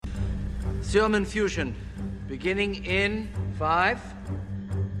Serum infusion. Beginning in 5,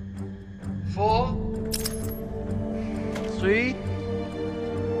 4, 3,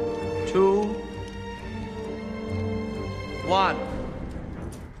 2, 1.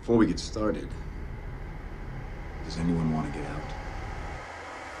 Before we get started, does anyone want to get out?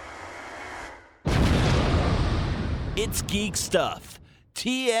 It's Geek Stuff.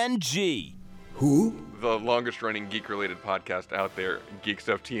 TNG. Who? The longest running geek related podcast out there, Geek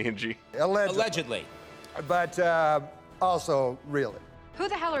Stuff TNG. Allegedly. But also, really. Who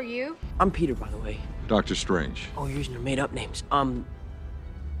the hell are you? I'm Peter, by the way. Doctor Strange. Oh, you're using your made-up names. I'm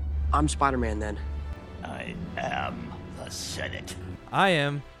Spider-Man, then. I am the Senate. I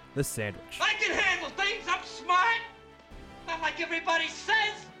am the Sandwich. I can handle things. I'm smart. Not like everybody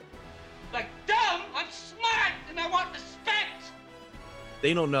says. Like dumb, I'm smart, and I want respect.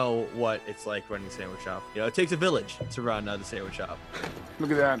 They don't know what it's like running a sandwich shop. You know, it takes a village to run the sandwich shop.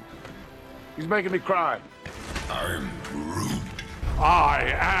 Look at that. He's making me cry. I'm Groot.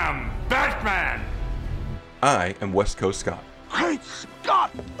 I am Batman. I am West Coast Scott. Great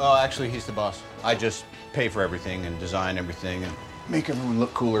Scott! Oh, actually, he's the boss. I just pay for everything and design everything and make everyone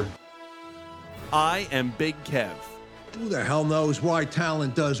look cooler. I am Big Kev. Who the hell knows why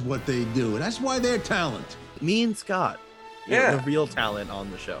talent does what they do? That's why they're talent. Me and Scott. Yeah. The real talent on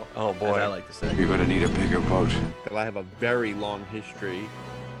the show. Oh, boy. As I like to say. You're gonna need a bigger boat. I have a very long history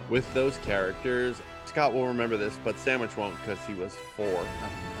with those characters. Scott will remember this, but Sandwich won't because he was 4.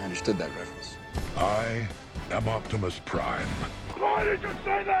 I understood that reference. I am Optimus Prime. Why did you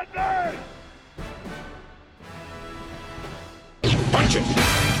say that name? Punch it!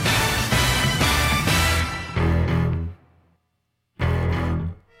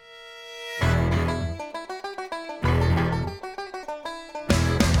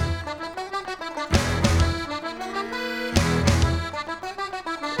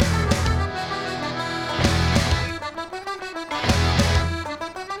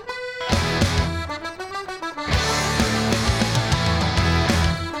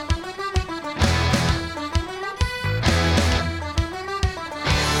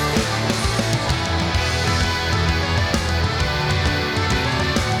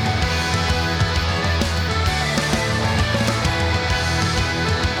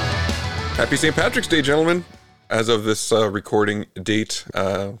 Happy St. Patrick's Day, gentlemen. As of this recording date,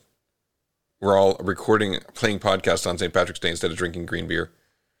 we're all playing podcasts on St. Patrick's Day instead of drinking green beer.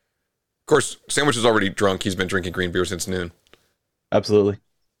 Of course, Sandwich is already drunk. He's been drinking green beer since noon. Absolutely.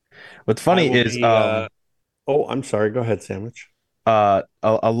 What's funny is... oh, I'm sorry. Go ahead, Sandwich. I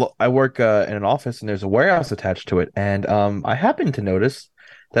work in an office, and there's a warehouse attached to it. And I happened to notice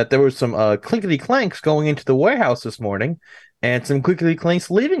that there was some clinkety-clanks going into the warehouse this morning, and some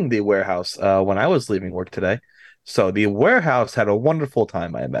clinkety-clanks leaving the warehouse when I was leaving work today. So the warehouse had a wonderful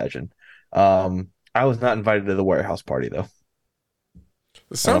time, I imagine. I was not invited to the warehouse party, though.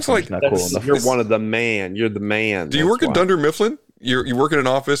 It sounds like not cool enough. You're one of the man. You're the man. Do you work at Dunder Mifflin? You work in an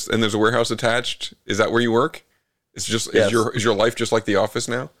office and there's a warehouse attached? Is that where you work? It's just Yes. is your life just like The Office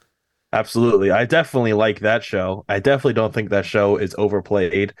now? Absolutely. I definitely like that show. I definitely don't think that show is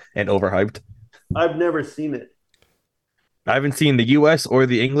overplayed and overhyped. I've never seen it. I haven't seen the US or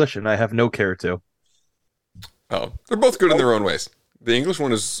the English, and I have no care to. Oh, they're both good in their own ways. The English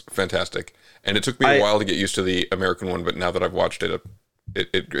one is fantastic, and it took me a while to get used to the American one, but now that I've watched it,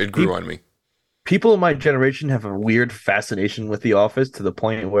 it grew on me. People in my generation have a weird fascination with The Office to the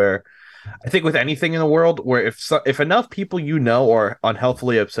point where I think with anything in the world, where if enough people you know are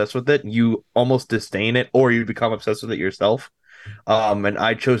unhealthily obsessed with it, you almost disdain it, or you become obsessed with it yourself. And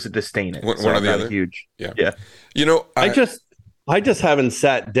I chose to disdain it. One so or I'm the not other. Huge. Yeah. You know, I just haven't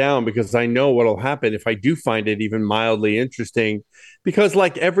sat down because I know what'll happen if I do find it even mildly interesting. Because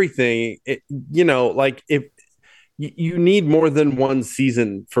like everything, if you need more than one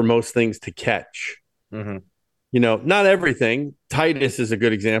season for most things to catch. Mm-hmm. You know, not everything. Titus is a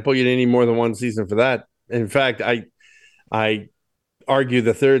good example. You didn't need more than one season for that. In fact, I argue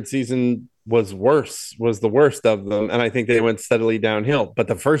the third season was the worst of them, and I think they went steadily downhill. But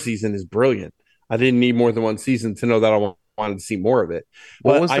the first season is brilliant. I didn't need more than one season to know that I wanted to see more of it.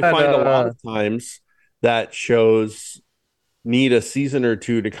 But I find a lot of times that shows need a season or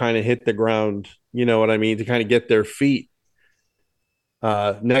two to kind of hit the ground. You know what I mean? To kind of get their feet.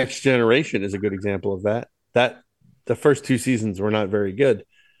 Next Generation is a good example of that. That the first 2 seasons were not very good.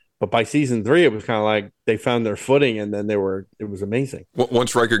 But by season 3, it was kind of like they found their footing, and then it was amazing.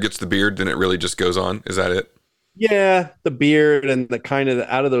 Once Riker gets the beard, then it really just goes on. Is that it? Yeah, the beard and the kind of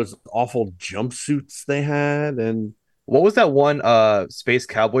out of those awful jumpsuits they had. And what was that one Space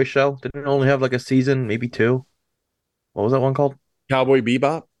Cowboy show? Didn't it only have like a season, maybe 2? What was that one called? Cowboy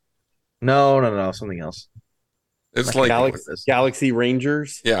Bebop. No, something else. It's like Galaxy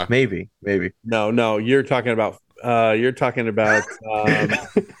Rangers. Yeah, maybe. No, you're talking about. I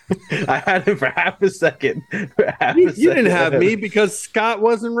had it for half a second. You didn't have me because Scott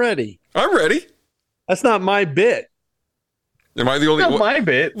wasn't ready. I'm ready. That's not my bit. Am I the only? Not my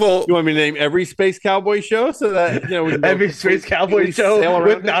bit. Well, you want me to name every Space Cowboy show so that we can every Space Cowboy show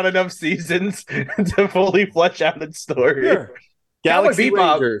with not enough seasons to fully flesh out its story. Sure. Galaxy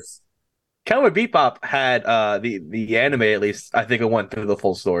Rangers. Cowboy Bebop had the anime, at least. I think it went through the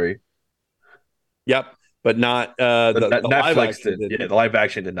full story. Yep, but not the Netflix did. Yeah, the live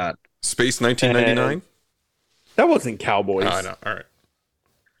action did not. Space 1999. That wasn't Cowboys. Oh, I know. All right.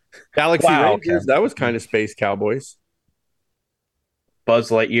 Galaxy Rangers. That was kind of Space Cowboys. Buzz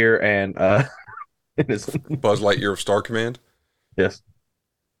Lightyear and Buzz Lightyear of Star Command. Yes,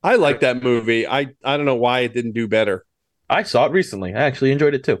 I like that movie. I don't know why it didn't do better. I saw it recently. I actually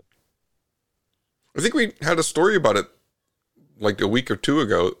enjoyed it too. I think we had a story about it like a week or two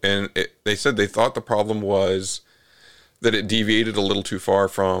ago, and they said they thought the problem was that it deviated a little too far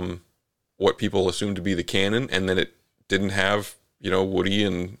from what people assumed to be the canon, and then it didn't have Woody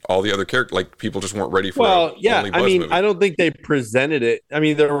and all the other characters. Like, people just weren't ready for. Well, yeah, I mean, movie. I don't think they presented it. I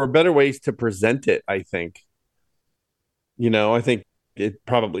mean, there were better ways to present it. I think. I think it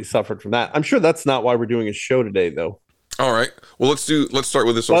probably suffered from that. I'm sure that's not why we're doing a show today, though. All right. Well, let's start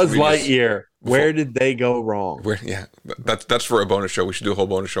with this. Buzz Lightyear. Where did they go wrong? That's for a bonus show. We should do a whole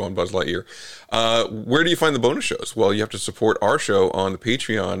bonus show on Buzz Lightyear. Where do you find the bonus shows? Well, you have to support our show on the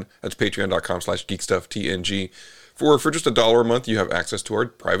Patreon. That's patreon.com/geekstufftng. For just $1 a month, you have access to our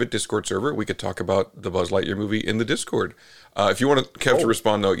private Discord server. We could talk about the Buzz Lightyear movie in the Discord. If you want Kev to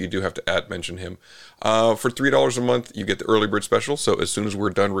respond, though, you do have to mention him. For $3 a month, you get the early bird special. So as soon as we're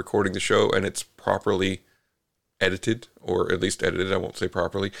done recording the show and it's properly edited, or at least edited, I won't say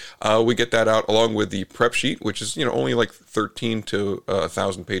properly, we get that out along with the prep sheet, which is only like 13 to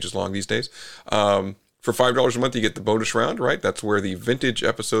 1,000 pages long these days. For $5 a month, you get the bonus round, right? That's where the vintage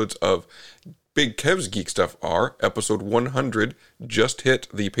episodes of Big Kev's Geek Stuff are. Episode 100 just hit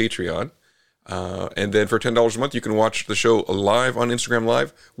the Patreon. And then for $10 a month, you can watch the show live on Instagram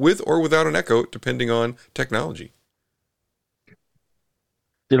Live with or without an echo, depending on technology.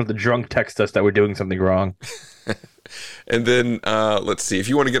 You don't have to drunk text us that we're doing something wrong. And then let's see. If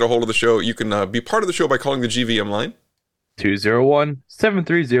you want to get a hold of the show, you can be part of the show by calling the GVM line.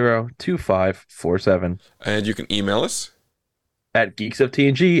 201-730-2547. And you can email us at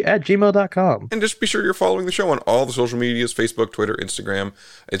geekstufftng@gmail.com. And just be sure you're following the show on all the social medias, Facebook, Twitter, Instagram.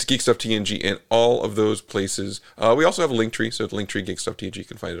 It's GeekStuffTNG in all of those places. We also have a link tree, so the link tree, GeekStuffTNG, you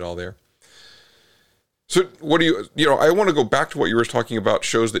can find it all there. So what do I want to go back to what you were talking about,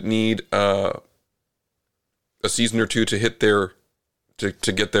 shows that need a season or two to hit to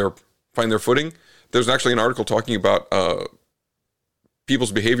find their footing. There's actually an article talking about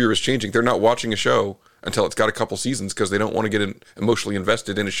people's behavior is changing. They're not watching a show until it's got a couple seasons because they don't want to get emotionally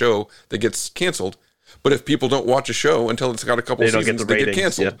invested in a show that gets canceled. But if people don't watch a show until it's got a couple seasons, they get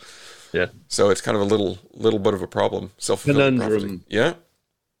canceled. Yeah. So it's kind of a little bit of a problem. Self-fulfilling prophecy. Yeah.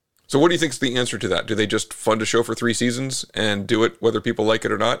 So what do you think is the answer to that? Do they just fund a show for 3 seasons and do it whether people like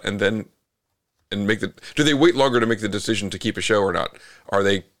it or not, and do they wait longer to make the decision to keep a show or not? Are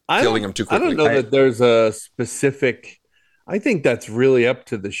they killing them too quickly? I don't know that there's a specific. I think that's really up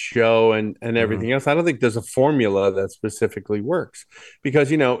to the show and everything else. I don't think there's a formula that specifically works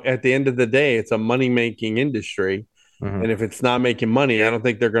because, at the end of the day, it's a money-making industry. Mm-hmm. And if it's not making money, I don't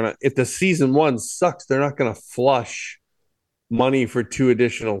think they're going to, if the season 1 sucks, they're not going to flush money for 2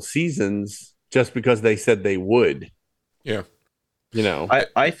 additional seasons just because they said they would. Yeah.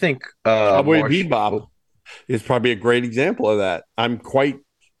 I think Cowboy Bebop is probably a great example of that. I'm quite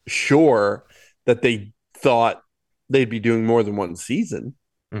sure that they thought they'd be doing more than 1 season.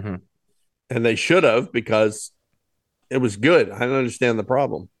 Mm-hmm. And they should have because it was good. I don't understand the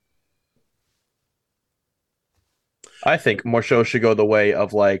problem. I think more shows should go the way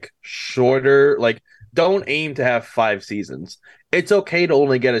of shorter, don't aim to have 5 seasons. It's okay to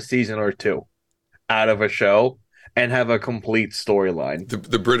only get a season or 2 out of a show and have a complete storyline.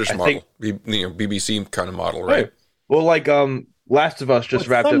 The British model, BBC kind of model, right? Well, Last of Us just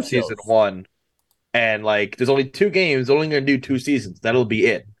wrapped up season 1. And there's only 2 games, only going to do 2 seasons. That'll be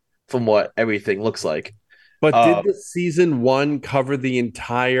it from what everything looks like. But did the season 1 cover the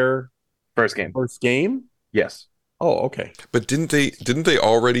entire first game? Yes. Oh, okay. But didn't they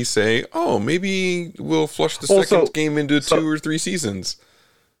already say, maybe we'll flush the second game into 2 or 3 seasons?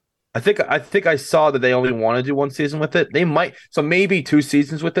 I think I saw that they only want to do 1 season with it. They might, so maybe 2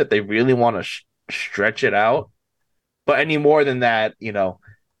 seasons with it. They really want to stretch it out. But any more than that,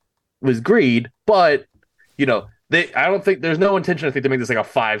 was greed, but I don't think there's no intention. I think to make this like a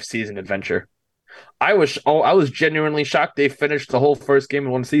 5-season adventure. I was genuinely shocked they finished the whole first game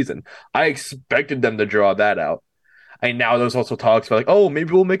in one season. I expected them to draw that out. And now there's also talks about like, oh,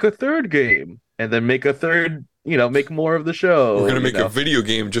 maybe we'll make a third game and then make a third, make more of the show. We're gonna make a video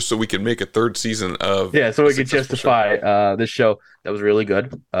game just so we can make a third season of so we could justify this show that was really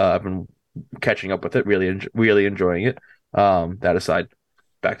good. I've been catching up with it, really enjoying it. That aside,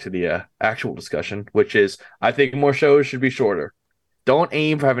 back to the actual discussion, which is I think more shows should be shorter. Don't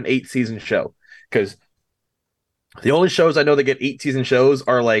aim for having an 8-season show, because the only shows I know that get 8-season shows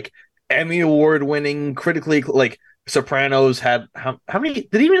are like Emmy Award winning, critically like Sopranos had how many?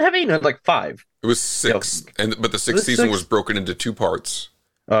 Did it even have 8? No, like 5. It was 6, but the 6th season was broken into 2 parts.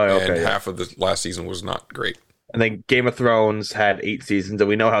 Oh, okay. And half of the last season was not great. And then Game of Thrones had 8 seasons, and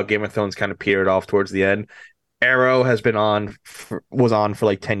we know how Game of Thrones kind of petered off towards the end. Arrow has been was on for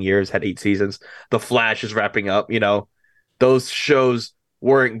like 10 years, had 8 seasons. The Flash is wrapping up. Those shows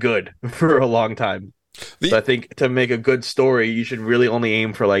weren't good for a long time. So I think to make a good story, you should really only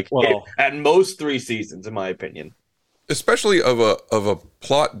aim for at most 3 seasons, in my opinion. Especially of a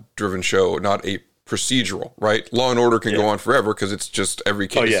plot-driven show, not a procedural, right? Law and Order can go on forever because it's just every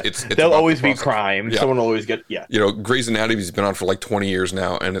case. It's There'll always be crime. Yeah. Someone will always get Grey's Anatomy's been on for like 20 years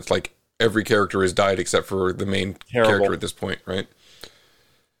now, and it's like every character has died except for the main character at this point, right?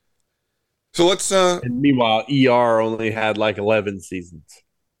 So let's. And meanwhile, ER only had like 11 seasons.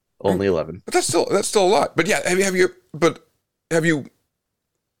 Only 11. But that's still a lot. But yeah, have you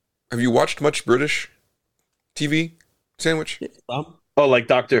watched much British TV, Sandwich? Oh, like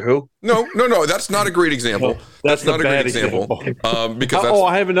Doctor Who? No, that's not a great example. That's not a great example. Because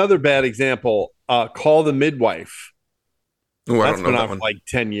I have another bad example. Call the Midwife. Oh, I that's don't know been that on one. for like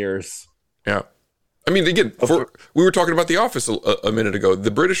 10 years. Yeah. I mean, again, we were talking about The Office a minute ago.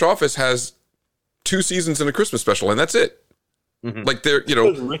 The British Office has 2 seasons and a Christmas special, and that's it. Mm-hmm. Like they're,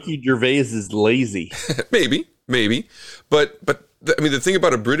 Ricky Gervais is lazy. maybe, but the thing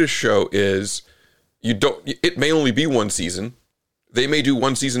about a British show is it may only be 1 season. They may do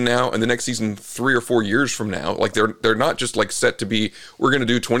 1 season now and the next season 3 or 4 years from now. Like they're not just like set to be, we're going to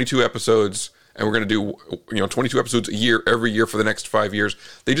do 22 episodes and we're going to do 22 episodes a year every year for the next 5 years.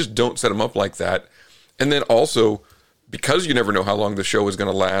 They just don't set them up like that. And then also, because you never know how long the show is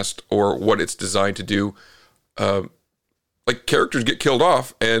going to last or what it's designed to do, like characters get killed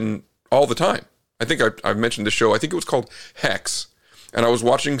off and all the time. I think I've mentioned this show. I think it was called Hex, and I was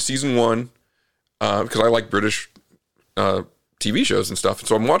watching season 1 because I like British TV shows and stuff. And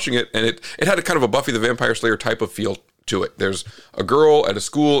so I'm watching it, and it had a kind of a Buffy the Vampire Slayer type of feel to it. There's a girl at a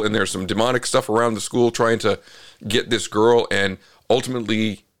school, and there's some demonic stuff around the school trying to get this girl, and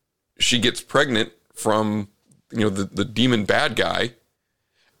ultimately she gets pregnant from the demon bad guy,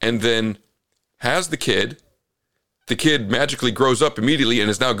 and then has the kid. The kid magically grows up immediately and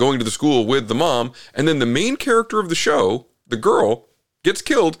is now going to the school with the mom. And then the main character of the show, the girl, gets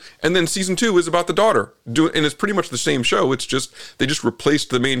killed. And then season 2 is about the daughter. And it's pretty much the same show. It's just, they just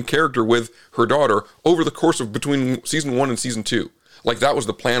replaced the main character with her daughter over the course of between season 1 and season 2. Like that was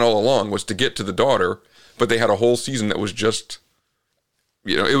the plan all along, was to get to the daughter. But they had a whole season that was just,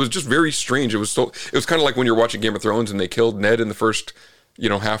 it was just very strange. It was kind of like when you're watching Game of Thrones and they killed Ned in the first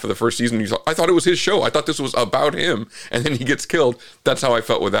half of the first season. I thought it was his show. I thought this was about him, and then he gets killed. That's how I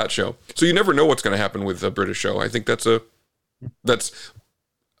felt with that show. So you never know what's going to happen with a British show. I think that's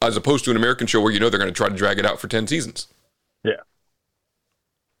as opposed to an American show where they're going to try to drag it out for 10 seasons. Yeah.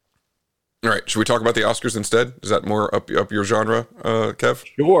 All right. Should we talk about the Oscars instead? Is that more up your genre, Kev?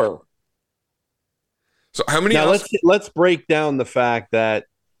 Sure. So how many? Now let's break down the fact that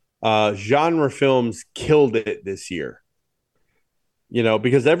genre films killed it this year.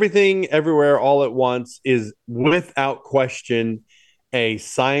 Because Everything, Everywhere, All at Once is without question a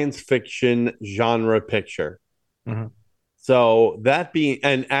science fiction genre picture. Mm-hmm. So that being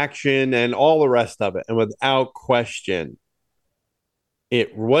an action and all the rest of it, and without question,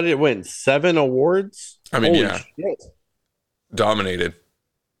 it win 7 awards. I mean, Holy shit. Dominated.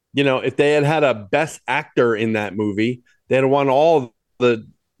 If they had a best actor in that movie, they'd have won all the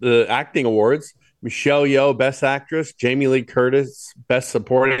acting awards. Michelle Yeoh, Best Actress. Jamie Lee Curtis, Best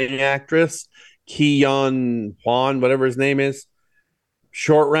Supporting Actress. Ki-Yon Kwan, whatever his name is.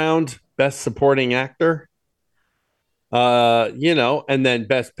 Short Round, Best Supporting Actor. And then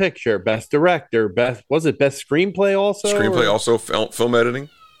Best Picture, Best Director, Best Screenplay also? Screenplay also, film editing.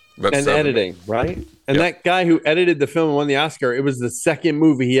 And editing, right? And that guy who edited the film and won the Oscar, it was the second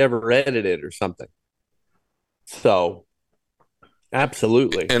movie he ever edited or something. So...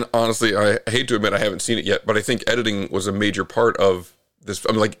 absolutely. And honestly, I hate to admit I haven't seen it yet, but I think editing was a major part of this.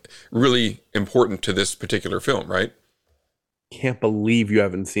 I mean, like really important to this particular film, right? Can't believe you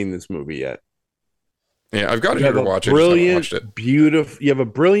haven't seen this movie yet. Yeah, I've got You it here have to a watch. I just haven't brilliant, watched it. beautiful. You have a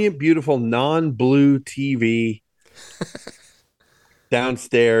brilliant, beautiful non-blue TV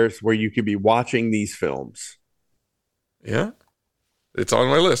downstairs where you could be watching these films. Yeah, it's on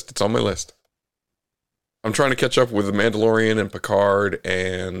my list. It's on my list. I'm trying to catch up with The Mandalorian and Picard,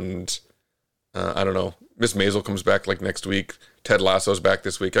 and I don't know. Miss Maisel comes back like next week. Ted Lasso's back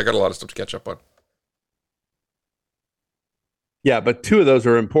this week. I got a lot of stuff to catch up on. Yeah, but two of those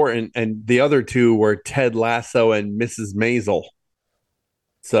are important, and the other two were Ted Lasso and Mrs. Maisel.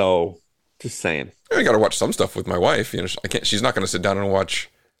 So, just saying. I got to watch some stuff with my wife. You know, I can't. She's not going to sit down and watch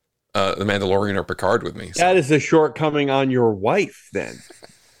The Mandalorian or Picard with me. So. That is a shortcoming on your wife, then.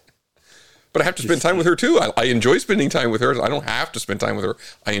 But I have to spend time with her too. I enjoy spending time with her. I don't have to spend time with her.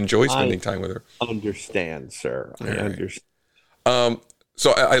 I enjoy spending time with her. Understand, sir. I understand.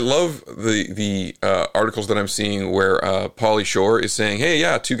 So I love the articles that I'm seeing where Pauly Shore is saying, "Hey,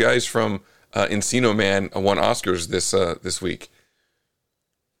 yeah, two guys from Encino Man won Oscars this week."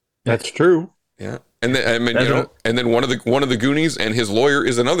 That's true. Yeah, and then I mean, and then one of the Goonies and his lawyer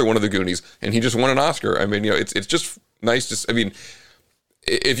is another one of the Goonies, and he just won an Oscar. I mean, it's just nice to. I mean,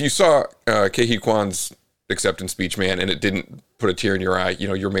 if you saw Ke Huy Quan's acceptance speech, man, and it didn't put a tear in your eye,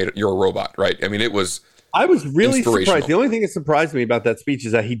 you're a robot, right? I mean, it was. I was really surprised. The only thing that surprised me about that speech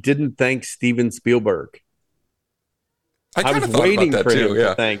is that he didn't thank Steven Spielberg. I was waiting for him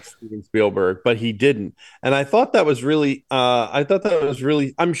to thank Steven Spielberg, but he didn't. And I thought that was really,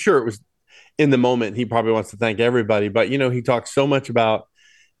 I'm sure it was in the moment. He probably wants to thank everybody, but he talks so much about,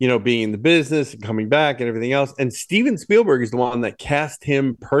 being in the business and coming back and everything else. And Steven Spielberg is the one that cast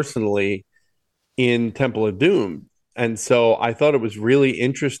him personally in Temple of Doom. And so I thought it was really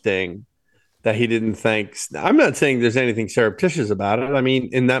interesting that he didn't thank. I'm not saying there's anything surreptitious about it. I mean,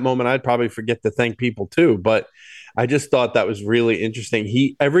 in that moment, I'd probably forget to thank people too, but I just thought that was really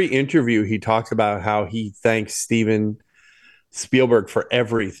interesting. Every interview he talks about how he thanks Steven Spielberg for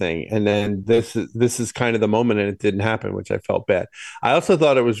everything, and then this is kind of the moment, and it didn't happen, which I felt bad. I also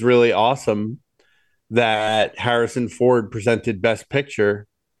thought it was really awesome that Harrison Ford presented Best Picture,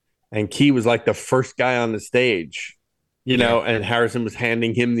 and Key was like the first guy on the stage, and Harrison was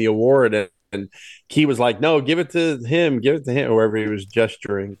handing him the award, and Key was like, "No, give it to him, wherever he was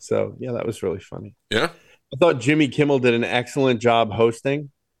gesturing." So yeah, that was really funny. Yeah. I thought Jimmy Kimmel did an excellent job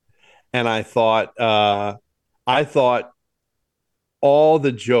hosting, and I thought all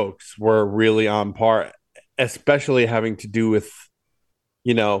the jokes were really on par, especially having to do with,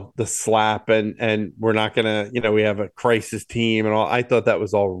 the slap and we're not gonna, we have a crisis team and all. I thought that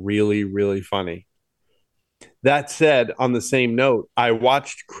was all really, really funny. That said, on the same note, I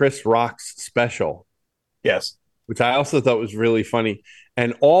watched Chris Rock's special. Yes. Which I also thought was really funny.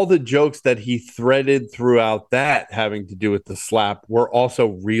 And all the jokes that he threaded throughout that having to do with the slap were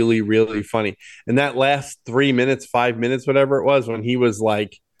also really, really funny. And that last 3 minutes, 5 minutes, whatever it was, when he was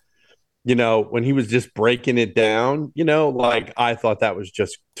like, when he was just breaking it down, I thought that was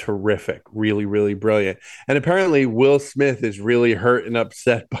just terrific. Really, really brilliant. And apparently Will Smith is really hurt and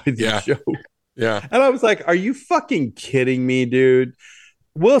upset by the joke. Yeah. And I was like, are you fucking kidding me, dude?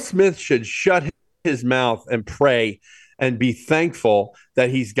 Will Smith should shut his mouth and pray and be thankful that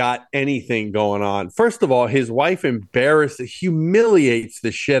he's got anything going on. First of all, his wife humiliates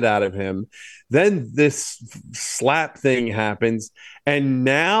the shit out of him. Then this slap thing happens. And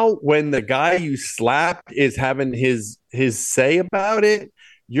now when the guy you slapped is having his say about it,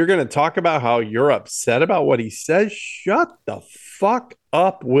 you're going to talk about how you're upset about what he says? Shut the fuck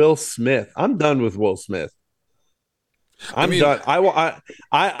up, Will Smith. I'm done with Will Smith. I'm done. I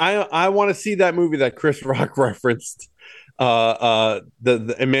want to see that movie that Chris Rock referenced,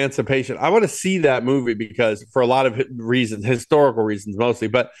 the Emancipation. I want to see that movie because for a lot of reasons, historical reasons mostly.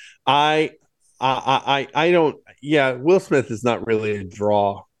 But I don't. Yeah, Will Smith is not really a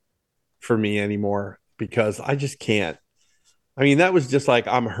draw for me anymore because I just can't. I mean, that was just like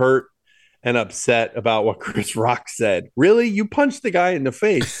I'm hurt and upset about what Chris Rock said. Really? You punched the guy in the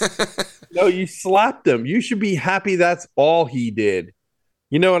face. No, you slapped him. You should be happy that's all he did.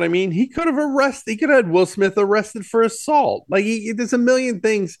 You know what I mean? He could have had Will Smith arrested for assault. Like there's a million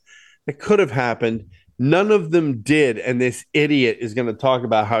things that could have happened. None of them did. And this idiot is going to talk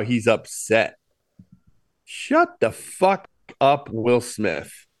about how he's upset. Shut the fuck up, Will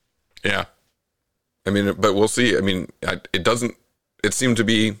Smith. Yeah. I mean, but we'll see. I mean, it seemed to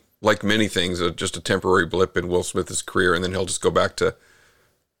be like many things, just a temporary blip in Will Smith's career. And then he'll just go back to,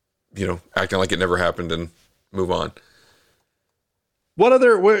 acting like it never happened and move on.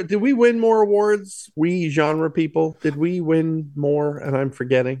 Where did we win more awards? We genre people, did we win more? And I'm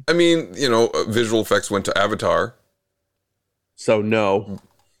forgetting. I mean, visual effects went to Avatar. So no.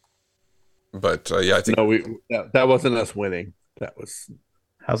 But yeah, I think that wasn't us winning. That was.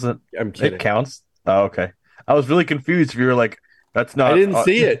 How's it? I'm kidding. It counts. Oh, okay. I was really confused if you were like, "That's not." I didn't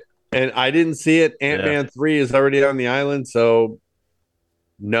see it, and I didn't see it. Ant-Man 3 is already on the island, so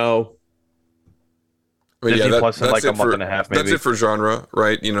no. I mean, Disney Plus in that's like a it month and a half. Maybe that's it for genre,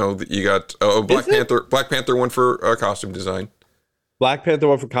 right? You got Black Panther. Black Panther won for costume design. Black Panther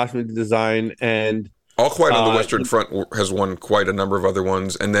won for costume design, and All Quiet on the Western Front has won quite a number of other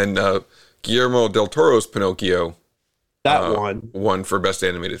ones, and then Guillermo del Toro's Pinocchio won for best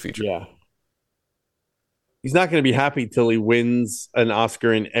animated feature. Yeah, he's not going to be happy till he wins an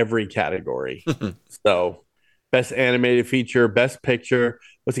Oscar in every category. So, best animated feature, best picture.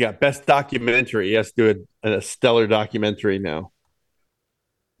 What's he got? Best documentary. He has to do a stellar documentary now.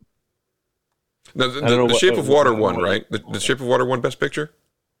 Now, the Shape of Water won, right? The Shape of Water won best picture.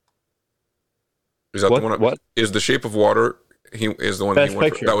 Is that the one? What is The Shape of Water? He is the one best that he won.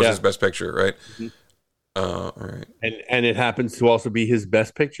 Picture, That was yeah. his best picture, right? Mm-hmm. All right. And it happens to also be his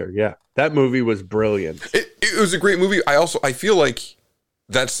best picture. Yeah, that movie was brilliant. It was a great movie. I feel like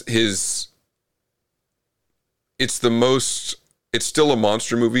that's his. It's still a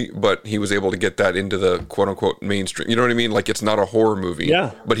monster movie, but he was able to get that into the quote unquote mainstream. You know what I mean? Like it's not a horror movie.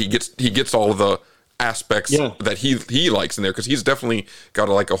 Yeah. But he gets all of the aspects that he likes in there, because he's definitely got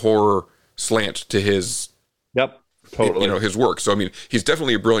a horror slant to his. Yep. Totally. His work. So I mean, he's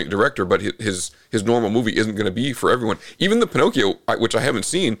definitely a brilliant director, but his normal movie isn't going to be for everyone. Even the Pinocchio, which I haven't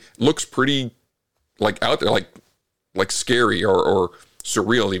seen, looks pretty out there, like scary or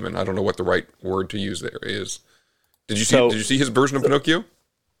surreal. Even I don't know what the right word to use there is. Did you see his version of Pinocchio?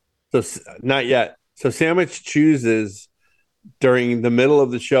 So not yet. So Sandwich chooses during the middle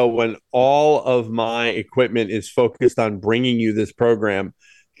of the show, when all of my equipment is focused on bringing you this program,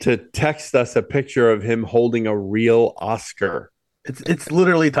 to text us a picture of him holding a real Oscar. It's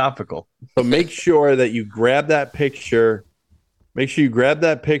literally topical. So make sure that you grab that picture. Make sure you grab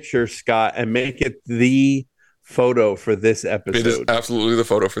that picture, Scott, and make it the photo for this episode. It is absolutely the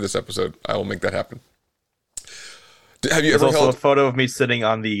photo for this episode. I will make that happen. Have you There's ever also held a photo of me sitting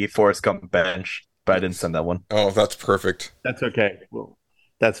on the Forrest Gump bench, but I didn't send that one. Oh, that's perfect. That's okay. Well,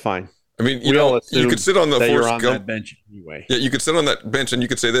 that's fine. I mean, you could sit on the Forrest Gump that bench anyway. Yeah, you could sit on that bench and you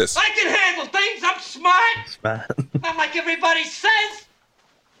could say this. I can handle things. I'm smart. Not like everybody says.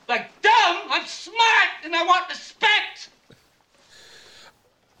 Like dumb. I'm smart and I want respect.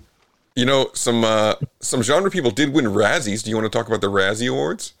 Some genre people did win Razzies. Do you want to talk about the Razzie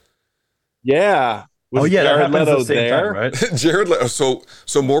Awards? Yeah. That happens at the same time, right? Jared Leto. So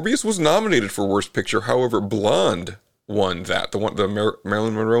Morbius was nominated for Worst Picture. However, Blonde won that. The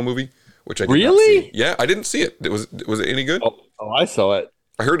Marilyn Monroe movie, which I did not see. Yeah, I didn't see it. Was it any good? Oh, I saw it.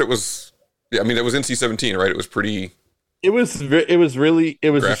 I heard it was. Yeah, I mean, it was NC-17, right? It was pretty. It was really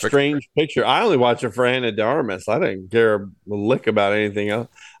graphic. A strange picture. I only watched it for Ana de Armas. I didn't care a lick about anything else.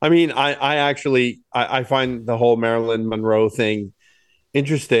 I mean, I actually find the whole Marilyn Monroe thing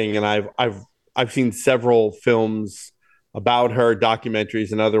interesting, and I've seen several films about her,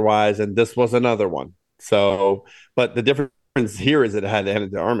 documentaries and otherwise, and this was another one. So, but the difference here is it had Ana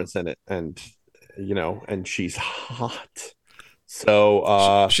de Armas in it, and and she's hot.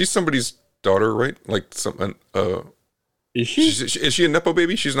 So she's somebody's daughter, right? Like something. Is she? Is she a nepo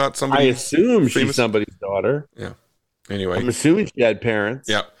baby? She's not somebody. I assume famous? She's somebody's daughter. Yeah. Anyway, I'm assuming she had parents.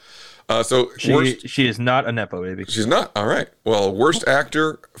 Yeah. So she is not a nepo baby. She's not. All right. Well, worst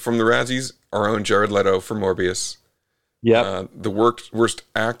actor from the Razzies, our own Jared Leto for Morbius. Yeah. The worst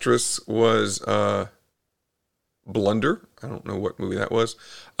actress was Blunder. I don't know what movie that was.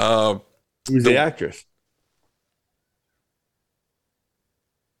 Who's the actress?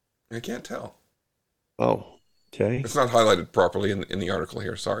 I can't tell. Oh, okay. It's not highlighted properly in the article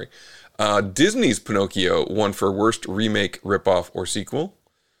here. Sorry. Disney's Pinocchio won for worst remake, ripoff, or sequel.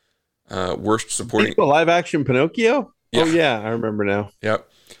 Worst supporting live action Pinocchio. Yeah. Oh yeah, I remember now. Yep.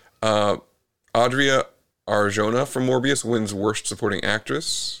 Adria Arjona from Morbius wins worst supporting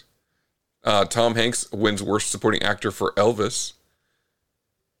actress. Tom Hanks wins worst supporting actor for Elvis.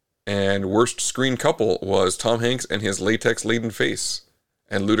 And worst screen couple was Tom Hanks and his latex-laden face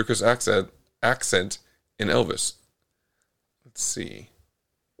and ludicrous accent in Elvis. Let's see.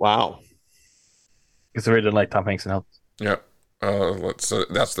 Wow. Because I really didn't like Tom Hanks and Elvis. Yep. So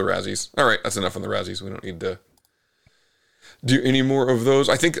that's the Razzies. All right, that's enough on the Razzies. We don't need to do any more of those.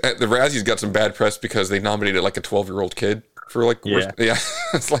 I think the Razzies got some bad press because they nominated like a 12-year-old kid for worst. Yeah.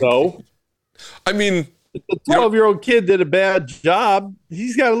 It's like, so? I mean, If the 12-year-old kid did a bad job,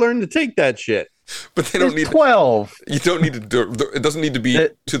 he's got to learn to take that shit. But they don't need 12. You don't need to do it. Doesn't need to be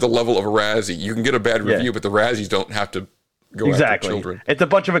to the level of a Razzie. You can get a bad review, but the Razzies don't have to go after children. It's a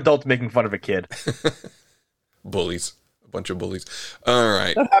bunch of adults making fun of a kid. Bullies. A bunch of bullies. All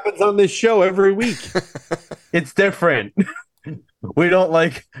right. That happens on this show every week. It's different. We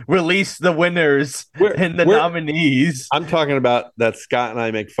don't release the winners and the nominees. I'm talking about that Scott and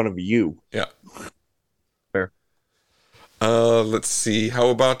I make fun of you. Yeah. Fair. Let's see. How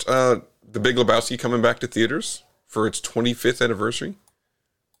about The Big Lebowski coming back to theaters for its 25th anniversary?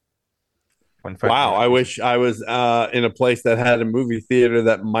 Wow. I wish I was in a place that had a movie theater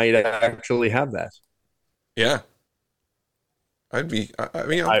that might actually have that. Yeah. I mean,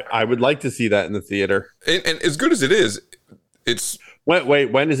 I would like to see that in the theater. And as good as it is, it's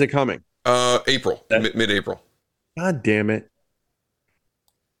wait, when is it coming? April, mid-April. God damn it!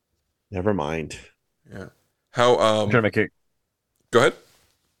 Never mind. Yeah. How? I'm trying to make it. Go ahead.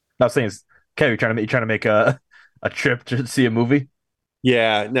 I was saying, Kev, you trying to make a trip to see a movie?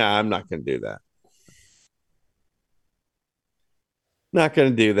 Yeah, no, I'm not going to do that. Not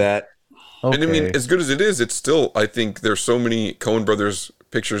going to do that. Okay. And I mean, as good as it is, it's still. I think there's so many Coen Brothers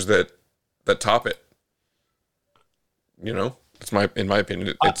pictures that top it. You know, in my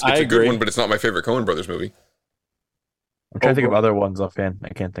opinion, it's a good one, but it's not my favorite Coen Brothers movie. I'm trying to think of other ones offhand. I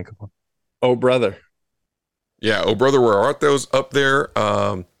can't think of one. Oh, brother. Yeah, Oh Brother, Where Art Thou's up there.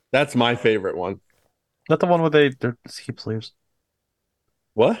 That's my favorite one. Is that the one where they're escaped slaves?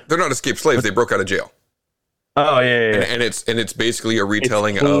 What? They're not escaped slaves. They broke out of jail. Oh yeah. And it's basically a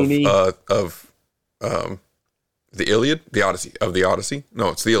retelling of the Iliad, the Odyssey. No,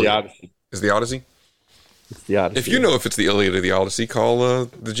 it's the Iliad. The Odyssey. Is the Odyssey? It's the Odyssey. If you know if it's the Iliad or the Odyssey, call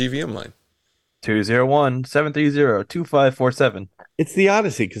the GVM line. 201-730-2547. It's the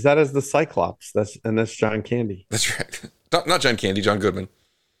Odyssey because that is the Cyclops. That's John Candy. That's right. Not John Candy. John Goodman.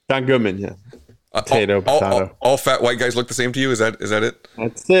 John Goodman. Yeah. Potato. All fat white guys look the same to you. Is that it?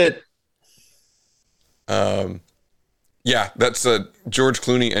 That's it. Yeah, that's George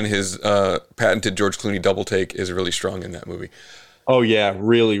Clooney, and his patented George Clooney double take is really strong in that movie. Oh yeah,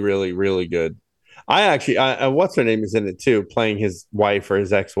 really, really, really good. I actually, what's her name is in it too, playing his wife or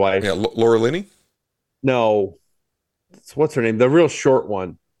his ex-wife. Yeah, Laura Linney. No, what's her name? The real short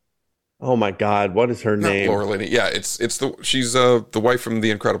one. Oh my God, what is her name? Laura Linney. Yeah, she's the wife from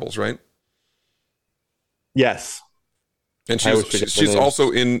The Incredibles, right? Yes. And she's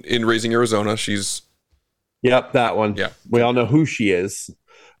also in Raising Arizona. Yep, that one. Yeah. We all know who she is.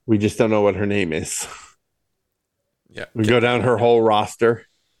 We just don't know what her name is. Yeah. We go down her whole roster.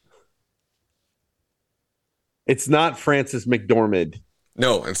 It's not Frances McDormand.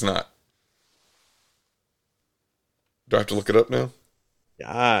 No, it's not. Do I have to look it up now?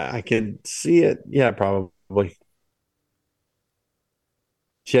 I can see it. Yeah, probably.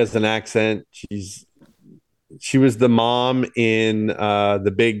 She has an accent. She was the mom in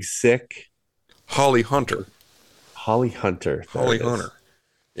The Big Sick. Holly Hunter. Holly Hunter.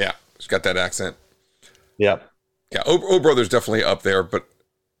 Yeah, she's got that accent. Yep. Yeah, Oh Brother's definitely up there, but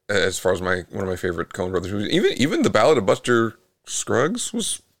as far as one of my favorite Coen Brothers movies, even The Ballad of Buster Scruggs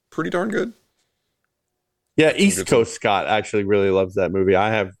was pretty darn good. Yeah, East Coast Scott actually really loves that movie.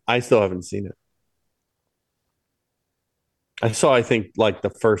 I still haven't seen it. I saw, I think, like the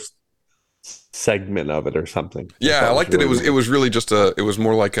first segment of it or something. Yeah, I liked it. It was really just it was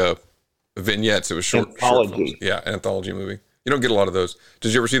more like a vignettes. It was short anthology. Yeah, an anthology movie. You don't get a lot of those.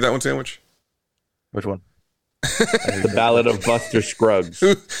 Did you ever see that one, Sandwich? Which one? The Ballad of Buster Scruggs.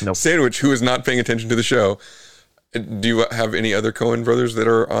 Nope. Sandwich, who is not paying attention to the show. Do you have any other Coen brothers that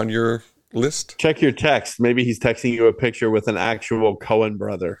are on your list? Check your text. Maybe he's texting you a picture with an actual Coen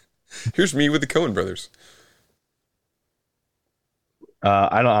brother. Here's me with the Coen brothers.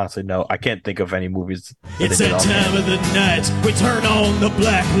 I don't honestly know. I can't think of any movies. It's that time of the night. We turn on the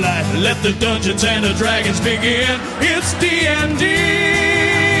black light. Let the Dungeons and the Dragons begin. It's D&D.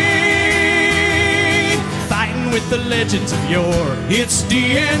 Fighting with the legends of yore. It's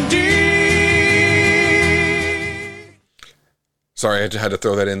D&D. Sorry, I just had to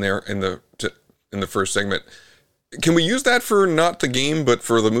throw that in there in the first segment. Can we use that for not the game, but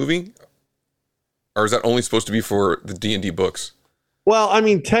for the movie? Or is that only supposed to be for the D&D books? Well, I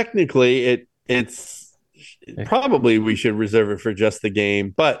mean, technically, it's probably we should reserve it for just the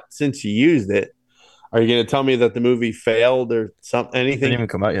game. But since you used it, are you going to tell me that the movie failed or something? Anything? It didn't even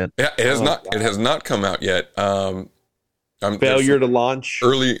come out yet. Yeah, it has not. God. It has not come out yet. Failure to launch.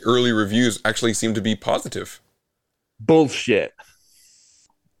 Early reviews actually seem to be positive. Bullshit.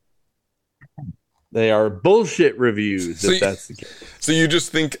 They are bullshit reviews. If that's the case. So you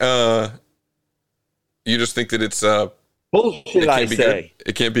just think You just think that it's bullshit. I say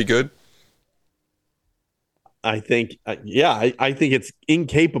it can't be good. I think, I think it's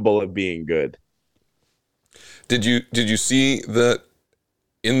incapable of being good. Did you see that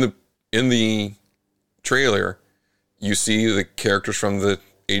in the trailer? You see the characters from the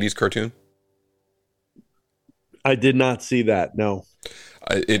 80s cartoon? I did not see that. No.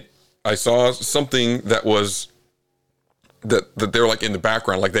 I saw something that was that they're like in the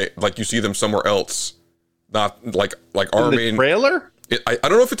background, like you see them somewhere else, not like our in the main trailer. I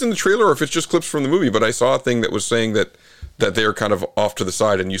don't know if it's in the trailer or if it's just clips from the movie, but I saw a thing that was saying that they're kind of off to the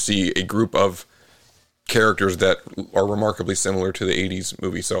side, and you see a group of characters that are remarkably similar to the 80s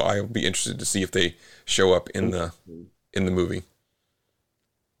movie. So I'll be interested to see if they show up in the movie.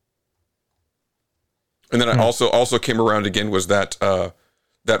 And then I also came around again was that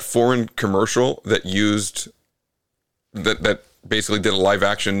that foreign commercial that used that basically did a live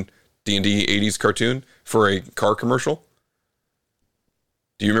action D&D 80s cartoon for a car commercial.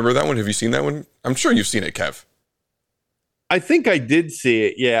 Do you remember that one? Have you seen that one? I'm sure you've seen it, Kev. I think I did see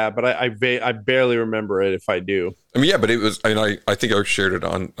it, yeah, but I barely remember it if I do. I mean, yeah, but it was. I mean, I think I shared it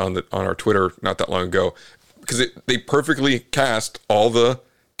on our Twitter not that long ago because they perfectly cast all the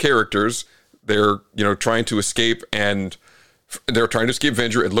characters. They're trying to escape and they're trying to escape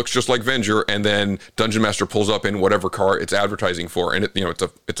Venger. It looks just like Venger, and then Dungeon Master pulls up in whatever car it's advertising for, and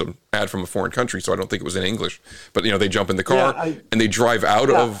it's a ad from a foreign country, so I don't think it was in English. But they jump in the car and they drive out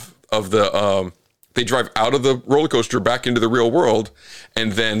of the they drive out of the roller coaster back into the real world,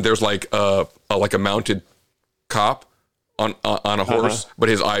 and then there's like a mounted cop on a horse, but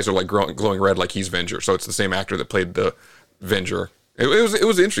his eyes are like glowing red, like he's Venger. So it's the same actor that played the Venger. It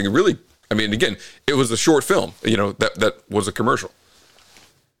was interesting. It really. I mean, again, it was a short film, that was a commercial.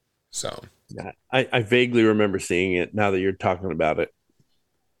 So yeah, I vaguely remember seeing it now that you're talking about it.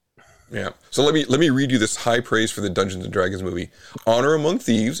 Yeah. So let me read you this high praise for the Dungeons and Dragons movie. Honor Among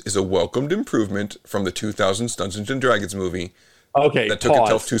Thieves is a welcomed improvement from the 2000s Dungeons and Dragons movie. Okay, that took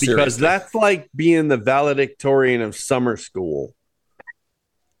itself too seriously. Because that's like being the valedictorian of summer school.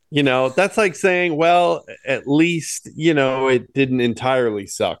 That's like saying, well, at least, it didn't entirely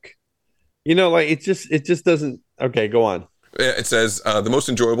suck. It just doesn't. Okay, go on. It says the most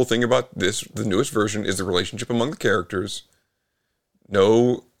enjoyable thing about the newest version is the relationship among the characters.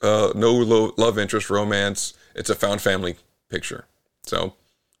 No love interest, romance. It's a found family picture. So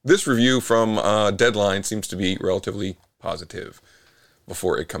this review from Deadline seems to be relatively positive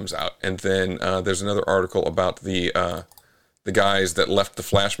before it comes out. And then there's another article about the guys that left the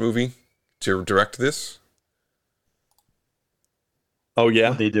Flash movie to direct this. Oh yeah,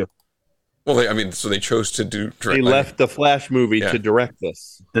 what they do. Well, so they chose to do. They left the Flash movie to direct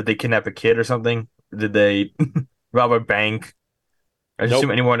this. Did they kidnap a kid or something? Did they rob a bank? I just assume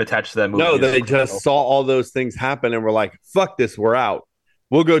anyone attached to that movie. No, they just saw all those things happen and were like, "Fuck this, we're out.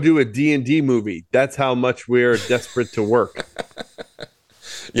 We'll go do a D&D movie." That's how much we're desperate to work.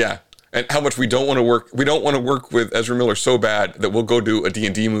 Yeah, and how much we don't want to work. We don't want to work with Ezra Miller so bad that we'll go do a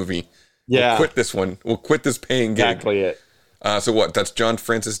D&D movie. Yeah, we'll quit this one. We'll quit this paying gig. Exactly it. So what? That's John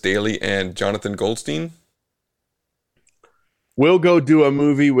Francis Daly and Jonathan Goldstein. We'll go do a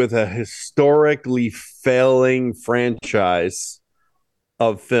movie with a historically failing franchise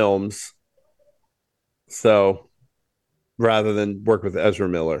of films. So rather than work with Ezra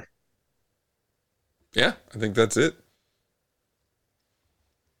Miller. Yeah, I think that's it.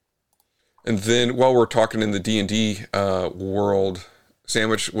 And then while we're talking in the D&D world,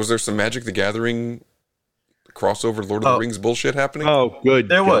 Sandwich, was there some Magic the Gathering crossover Lord of the Rings bullshit happening? Oh, good.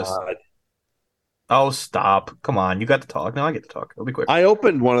 There was. Oh, stop. Come on. You got to talk. Now I get to talk. It'll be quick. I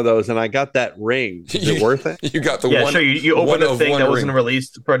opened one of those and I got that ring. Is it worth it? You got the yeah, one. Sure. You opened a thing that wasn't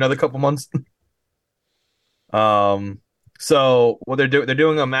released for another couple months. So what they're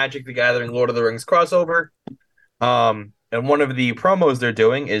doing a Magic the Gathering Lord of the Rings crossover. And one of the promos they're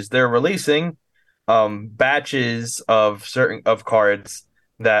doing is they're releasing batches of cards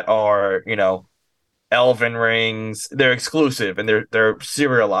that are, elven rings. They're exclusive and they're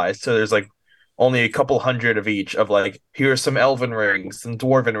serialized. So there's like only a couple hundred of each of like, here's some elven rings, some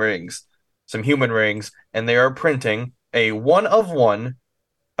dwarven rings, some human rings, and they are printing a one of one,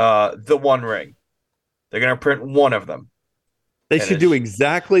 the One Ring. They're gonna print one of them. They should do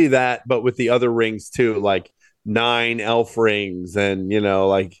exactly that, but with the other rings too, like 9 elf rings and 9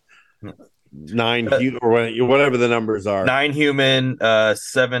 or whatever the numbers are. 9 human,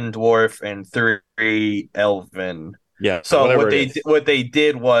 7 dwarf, and 3 elven. Yeah. So what they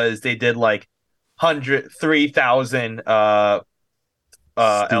did was they did like 3,000 elf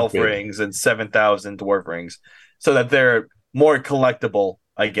rings and 7,000 dwarf rings, so that they're more collectible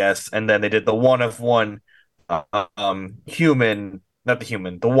I guess, and then they did the one of one human, not the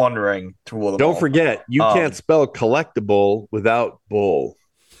human, the One Ring to rule them Don't all. forget, you can't spell collectible without bull.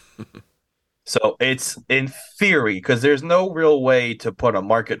 So it's in theory, because there's no real way to put a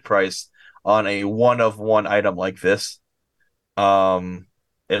market price on a one of one item like this. At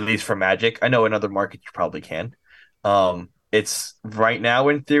least for Magic. I know in other markets you probably can. It's right now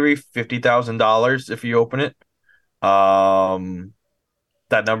in theory $50,000 if you open it. That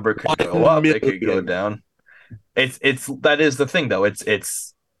number could go up, it could go down. It's that is the thing though.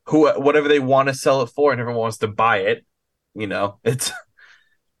 It's whatever they want to sell it for, and everyone wants to buy it. You know, it's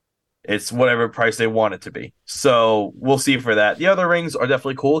whatever price they want it to be. So we'll see for that. The other rings are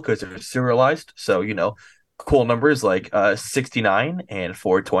definitely cool because they're serialized. So, you know, cool numbers like 69 and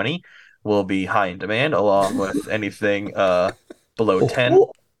 420 will be high in demand, along with anything below 10.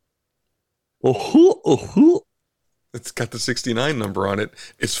 It's got the 69 number on it.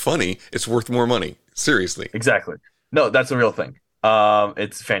 It's funny. It's worth more money. Seriously. Exactly. No, that's a real thing.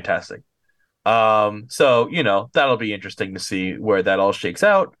 It's fantastic. So, you know, that'll be interesting to see where that all shakes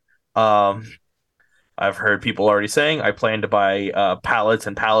out. I've heard people already saying I plan to buy pallets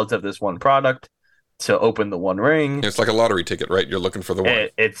and pallets of this one product to open the One Ring. It's like a lottery ticket, right? You're looking for the one.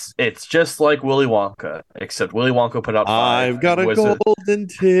 It's just like Willy Wonka, except Willy Wonka put out 5. I've got a golden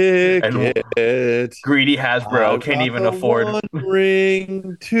ticket. And greedy Hasbro can't even afford One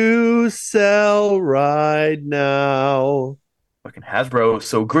ring to sell right now. Fucking Hasbro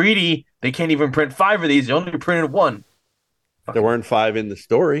so greedy they can't even print 5 of these. They only printed 1. There weren't 5 in the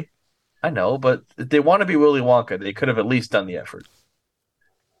story. I know, but if they want to be Willy Wonka, they could have at least done the effort.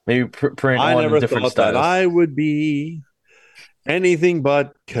 Maybe print I one never in different thought styles. that I would be anything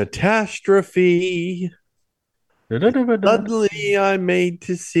but catastrophe. Suddenly I'm made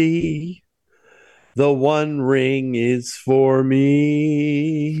to see the One Ring is for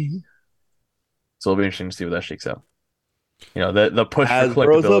me. So it'll be interesting to see what that shakes out. You know, the push for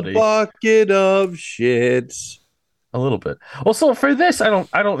Hasbro's collectability. a bucket of shit. A little bit. Also, for this, I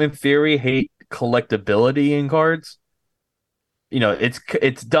don't in theory hate collectability in cards. You know,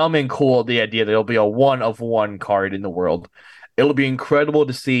 it's dumb and cool, the idea that it'll be a one of one card in the world. It'll be incredible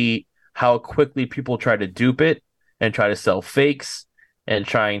to see how quickly people try to dupe it and try to sell fakes and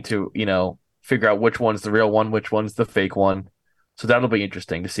trying to, you know, figure out which one's the real one, which one's the fake one. So that'll be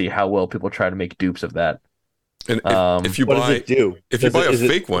interesting to see how well people try to make dupes of that. And if you What buy, does it do? if you Does buy it- a is it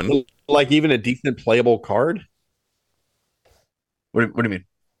fake one, like even a decent playable card? What do you mean?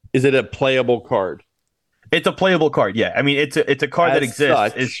 Is it a playable card? It's a playable card, yeah. I mean, it's a card that As exists.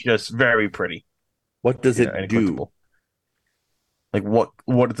 such, It's just very pretty. What does You it know, and do? collectible. Like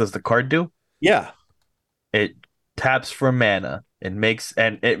what does the card do? Yeah. It taps for mana and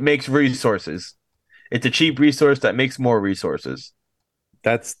it makes resources. It's a cheap resource that makes more resources.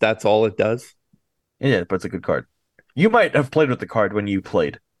 That's all it does. Yeah, but it's a good card. You might have played with the card when you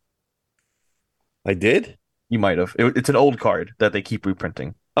played. I did? You might have. It's an old card that they keep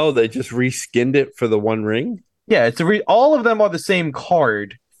reprinting. Oh, they just reskinned it for the One Ring? Yeah, it's all of them are the same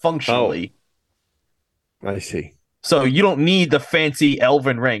card functionally. I see. So you don't need the fancy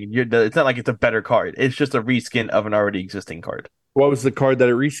Elven Ring. It's not like it's a better card. It's just a reskin of an already existing card. What was the card that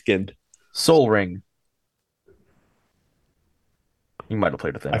it reskinned? Soul Ring. You might have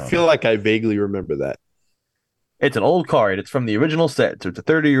played with it. I feel like I vaguely remember that. It's an old card. It's from the original set, so it's a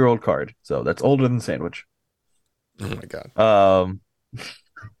 30-year-old card. So that's older than Sandwich. oh my god,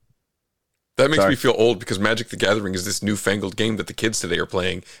 that makes sorry. me feel old because Magic the Gathering is this newfangled game that the kids today are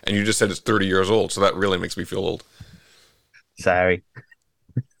playing, and you just said it's 30 years old, so that really makes me feel old. Sorry.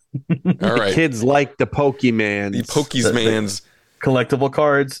 All right, Kids like the Pokemans. the Pokies mans. Collectible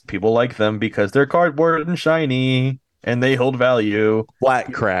cards, people like them because they're cardboard and shiny, and they hold value.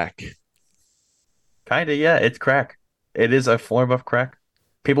 Flat crack. Kinda, yeah. It's crack. It is a form of crack.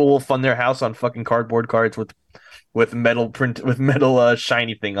 People will fund their house on fucking cardboard cards with metal print with metal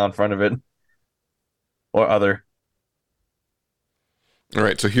shiny thing on front of it, or other. All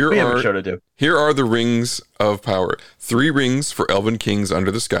right, so here We have a show are to do. here are the rings of power. 3 rings for elven kings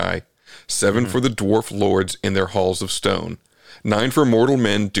under the sky, 7 for the dwarf lords in their halls of stone, 9 for mortal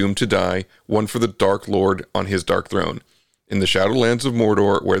men doomed to die, 1 for the dark lord on his dark throne. In the shadowlands of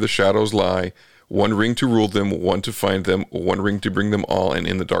Mordor, where the shadows lie, 1 ring to rule them, 1 to find them, 1 ring to bring them all, and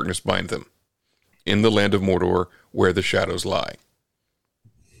in the darkness bind them. In the land of Mordor, where the shadows lie.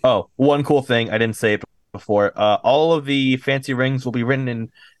 Oh, one cool thing I didn't say it before. All of the fancy rings will be written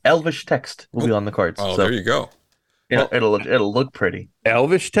in Elvish text. Will be on the cards. Oh, so there you go. it'll look pretty.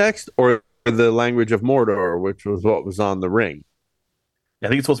 Elvish text or the language of Mordor, which was what was on the ring? I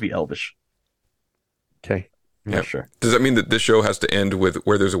think it's supposed to be Elvish. Okay. I'm not sure. Does that mean that this show has to end with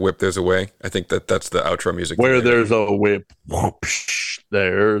 "Where there's a whip, there's a way"? I think that's the outro music. Where there's a whip, whoosh,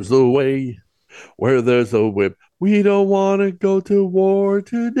 there's a way. Where there's a whip, we don't want to go to war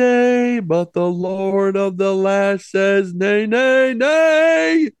today, but the Lord of the Lash says nay, nay,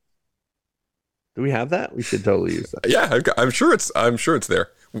 nay. Do we have that? We should totally use that. Yeah, I'm sure it's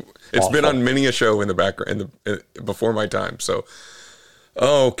there. It's been on many a show in the background before my time. So,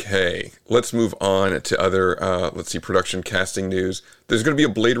 okay, let's move on to other. Let's see, production casting news. There's going to be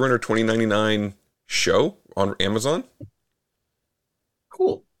a Blade Runner 2099 show on Amazon.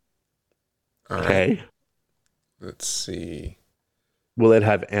 Cool. All Okay. right. Let's see. Will it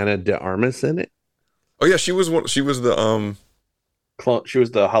have Anna de Armas in it? Oh yeah, she was the She was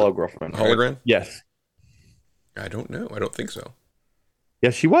the hollow girlfriend. Right? hologram. Yes. I don't know. I don't think so.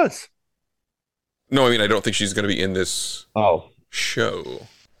 Yes, she was. No, I mean I don't think she's going to be in this show.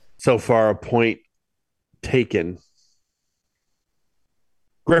 So far, a point taken.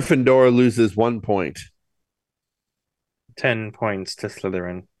 Gryffindor loses 1 point. 10 points to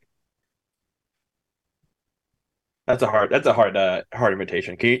Slytherin. That's a hard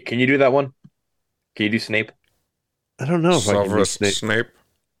invitation. Can you do that one? Can you do Snape? I don't know if I can do Severus Snape. Snape,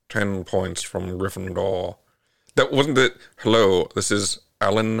 10 points from Gryffindor. That wasn't it. Hello, this is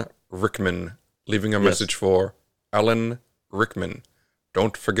Alan Rickman leaving a message for Alan Rickman.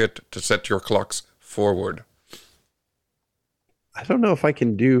 Don't forget to set your clocks forward. I don't know if I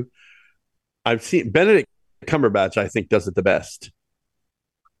can do. I've seen Benedict Cumberbatch, I think, does it the best.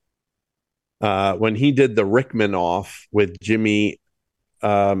 When he did the Rickman off with Jimmy,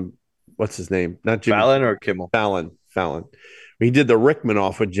 what's his name? Not Jimmy Fallon or Kimmel? Fallon. When he did the Rickman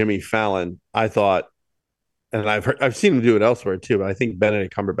off with Jimmy Fallon, I thought, and I've seen him do it elsewhere too, but I think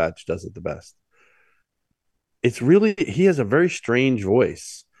Benedict Cumberbatch does it the best. It's really, he has a very strange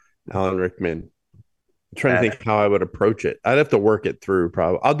voice, Alan Rickman. I'm trying to think how I would approach it. I'd have to work it through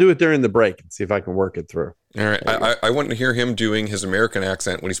probably. I'll do it during the break and see if I can work it through. All right. I want to hear him doing his American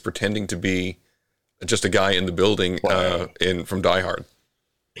accent when he's pretending to be just a guy in the building from Die Hard.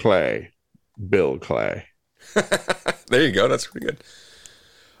 Bill Clay. There you go. That's pretty good.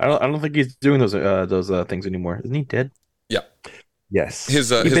 I don't think he's doing those things anymore. Isn't he dead? Yeah. Yes.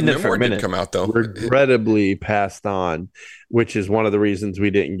 His memoir didn't come out though. Regrettably passed on, which is one of the reasons we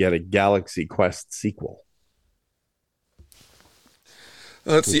didn't get a Galaxy Quest sequel.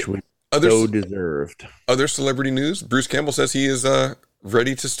 Let's see. So deserved. Other celebrity news. Bruce Campbell says he is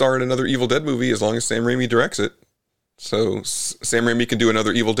ready to star in another Evil Dead movie as long as Sam Raimi directs it. So Sam Raimi can do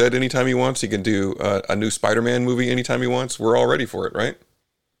another Evil Dead anytime he wants. He can do a new Spider-Man movie anytime he wants. We're all ready for it, right?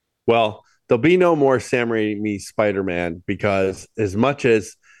 Well, there'll be no more Sam Raimi Spider-Man because as much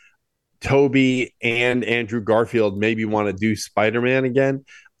as Toby and Andrew Garfield maybe want to do Spider-Man again,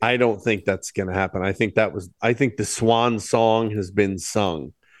 I don't think that's going to happen. I think the swan song has been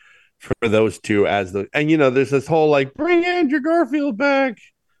sung for those two and there's this whole like, bring Andrew Garfield back.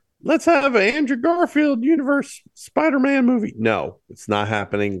 Let's have an Andrew Garfield universe Spider-Man movie. No, it's not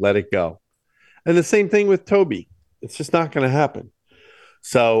happening. Let it go. And the same thing with Toby. It's just not going to happen.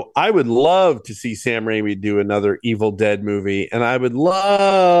 So I would love to see Sam Raimi do another Evil Dead movie. And I would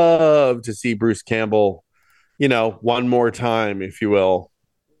love to see Bruce Campbell, one more time, if you will,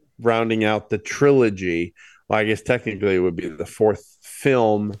 rounding out the trilogy. Well, I guess technically it would be the fourth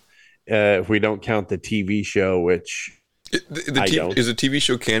film if we don't count the TV show, which is the TV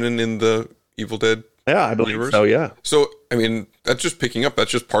show canon in the Evil Dead? Yeah, I believe universe? so. Yeah. So I mean, that's just picking up.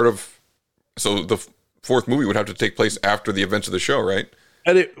 That's just part of. So the fourth movie would have to take place after the events of the show, right?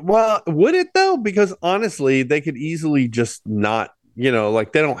 Would it though? Because honestly, they could easily just not. They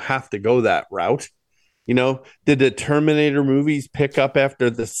don't have to go that route. Did the Terminator movies pick up after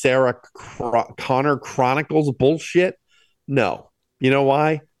the Sarah Connor Chronicles bullshit? No. You know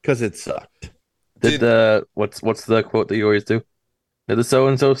why? Because it sucked. What's the quote that you always do? Did the so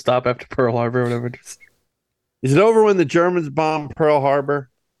and so stop after Pearl Harbor or whatever it is? Is it over when the Germans bombed Pearl Harbor?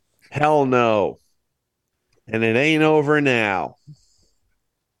 Hell no. And it ain't over now.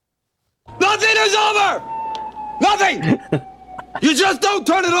 Nothing is over! Nothing! You just don't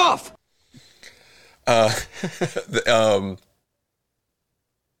turn it off!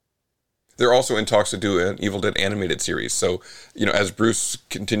 They're also in talks to do an Evil Dead animated series. So, as Bruce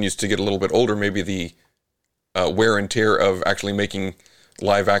continues to get a little bit older, maybe the wear and tear of actually making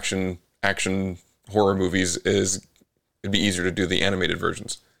live action horror movies it'd be easier to do the animated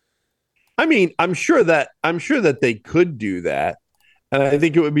versions. I mean, I'm sure that they could do that, and I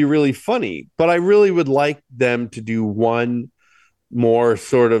think it would be really funny. But I really would like them to do one more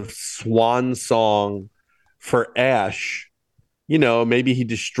sort of swan song for Ash. Maybe he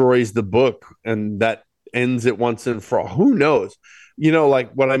destroys the book, and that ends it once and for all. Who knows?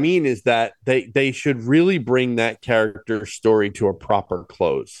 Like what I mean is that they should really bring that character story to a proper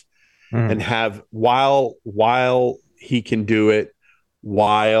close and have while he can do it,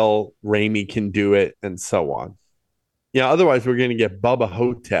 while Raimi can do it, and so on. Otherwise we're going to get Bubba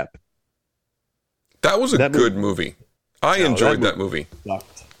Hotep. That was a good movie. I enjoyed that movie.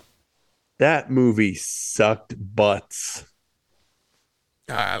 Sucked. That movie sucked butts.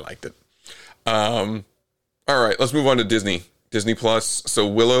 I liked it. All right, let's move on to Disney Plus. So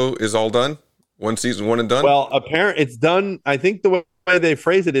Willow is all done? One season, one and done? Well, apparently it's done. I think the way they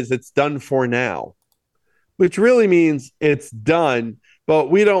phrase it is it's done for now, which really means it's done, but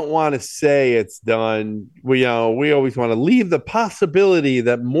we don't want to say it's done. We always want to leave the possibility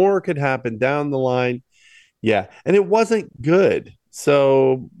that more could happen down the line. Yeah, and it wasn't good.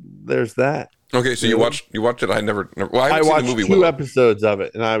 So there's that. Okay, so you watched it. I watched the movie 2 episodes of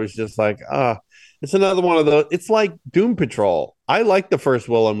it, and I was just like, it's another one of those. It's like Doom Patrol. I like the first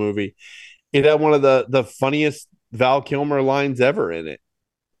Willow movie. It had one of the funniest Val Kilmer lines ever in it,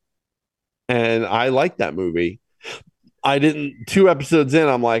 and I like that movie. 2 episodes in,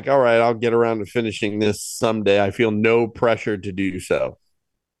 I'm like, all right, I'll get around to finishing this someday. I feel no pressure to do so.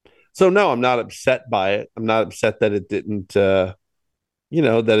 So no, I'm not upset by it. I'm not upset that it didn't, that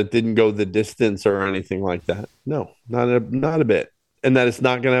it didn't go the distance or anything like that. No, not a bit. And that it's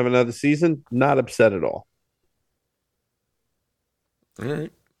not going to have another season. Not upset at all. All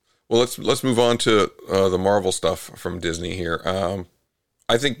right. Well, let's move on to the Marvel stuff from Disney here.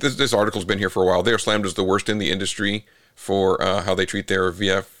 I think this article's been here for a while. They are slammed as the worst in the industry for how they treat their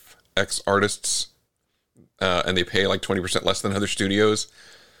VFX artists, and they pay like 20% less than other studios.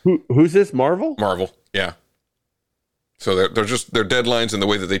 Who's this? Marvel? Marvel, yeah. So they're just their deadlines and the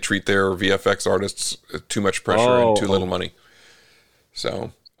way that they treat their VFX artists, too much pressure and too little money.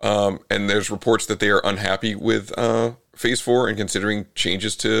 So, and there's reports that they are unhappy with Phase 4 and considering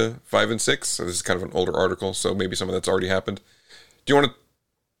changes to 5 and 6. So this is kind of an older article, so maybe some of that's already happened. Do you want to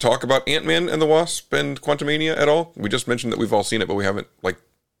talk about Ant-Man and the Wasp and Quantumania at all? We just mentioned that we've all seen it, but we haven't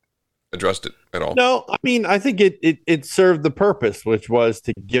addressed it at all. No, I mean, I think it served the purpose, which was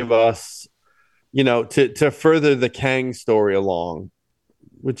to give us, to further the Kang story along,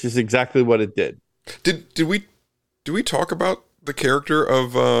 which is exactly what it did. Did we talk about the character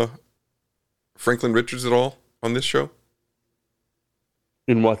of Franklin Richards at all on this show?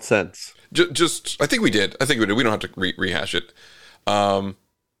 In what sense? Just I think we did. We don't have to rehash it. I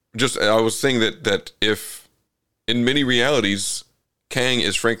was saying that if in many realities, Kang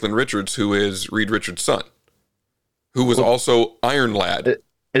is Franklin Richards, who is Reed Richards' son, who was also Iron Lad. Is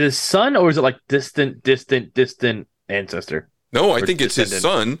it his son, or is it like distant ancestor? No, I think it's his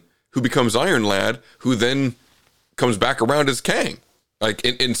son who becomes Iron Lad, who then comes back around as Kang. Like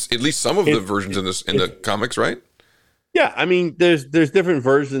in at least some of the versions in the comics, right? Yeah, I mean, there's different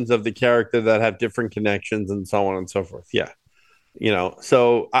versions of the character that have different connections and so on and so forth. Yeah,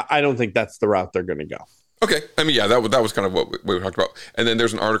 so I don't think that's the route they're going to go. Okay, I mean, yeah, that was kind of what we talked about. And then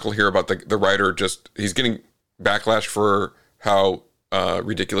there's an article here about the writer he's getting backlash for how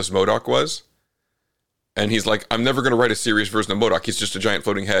ridiculous MODOK was. And he's like, I'm never going to write a serious version of MODOK. He's just a giant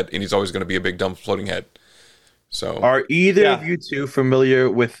floating head, and he's always going to be a big dumb floating head. So, are either of you two familiar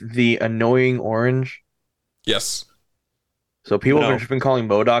with the Annoying Orange? Yes. So people have been calling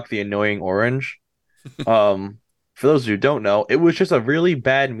MODOK the Annoying Orange. For those who don't know, it was just a really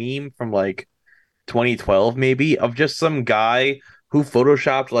bad meme from 2012 maybe, of just some guy who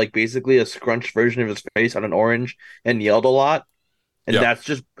photoshopped basically a scrunched version of his face on an orange and yelled a lot. And that's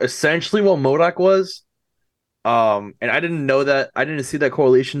just essentially what MODOK was. And I didn't know that. I didn't see that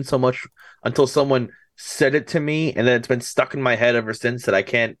correlation so much until someone said it to me, and then it's been stuck in my head ever since that I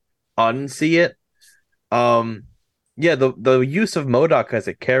can't unsee it. The use of MODOK as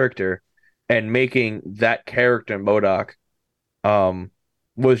a character and making that character MODOK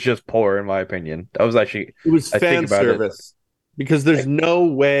was just poor, in my opinion. That was actually it was fan service because there's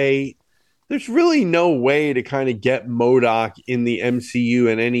really no way to kind of get MODOK in the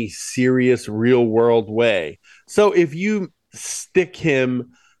MCU in any serious real world way. So if you stick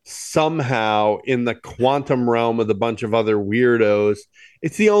him somehow in the quantum realm with a bunch of other weirdos,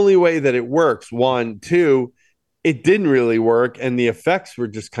 it's the only way that it works. 1, 2, it didn't really work, and the effects were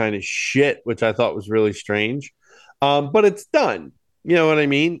just kind of shit, which I thought was really strange. But it's done. You know what I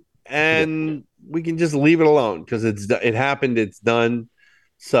mean? And we can just leave it alone because it happened. It's done.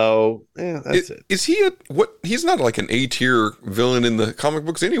 So that's it. Is he he's not like an A-tier villain in the comic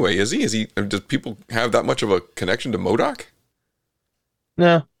books anyway, is he? Does people have that much of a connection to MODOK?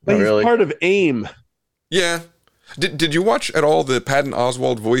 No, but not he's really. part of AIM. Yeah. Did you watch at all the Patton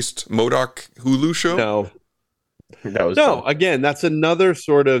Oswalt voiced MODOK Hulu show? No. That was no. Again, that's another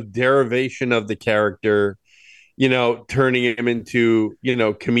sort of derivation of the character. Turning him into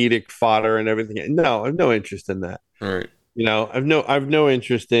comedic fodder and everything. No, I have no interest in that. All right. I've no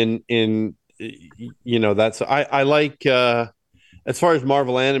interest in that's I like as far as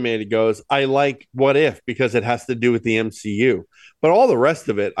Marvel animated goes, I like What If because it has to do with the MCU. But all the rest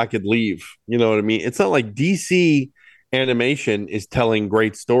of it I could leave. You know what I mean? It's not like DC animation is telling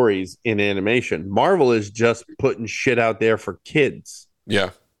great stories in animation. Marvel is just putting shit out there for kids.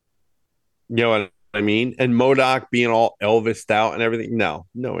 Yeah. You know what I mean? And MODOK being all Elvised out and everything. No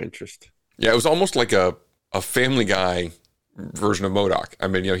interest. Yeah, it was almost like a Family Guy version of MODOK. I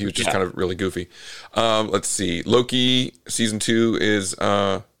mean, he was just kind of really goofy. Let's see. Loki season 2 is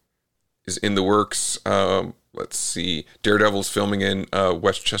in the works. Let's see. Daredevil's filming in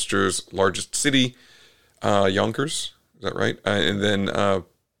Westchester's largest city, Yonkers. Is that right? And then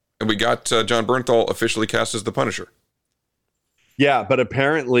we got John Bernthal officially cast as the Punisher. Yeah, but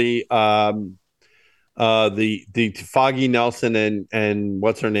apparently the Foggy Nelson and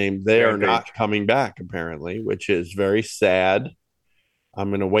what's her name, they are not coming back apparently, which is very sad. I'm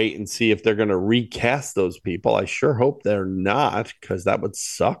going to wait and see if they're going to recast those people. I sure hope they're not, because that would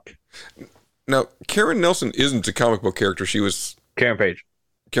suck. Now, Karen Nelson isn't a comic book character. She was Karen Page.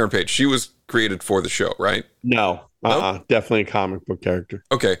 She was created for the show, right? No, definitely a comic book character.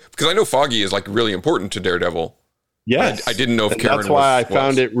 Okay, because I know Foggy is like really important to Daredevil. Yes, I didn't know if Karen. That's why I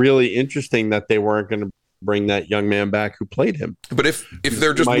found it really interesting that they weren't going to bring that young man back who played him. But if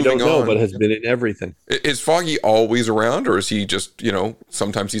they're just I don't moving know, on, but has been in everything. Is Foggy always around, or is he just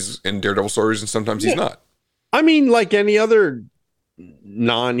sometimes he's in Daredevil stories and sometimes he's not? I mean, like any other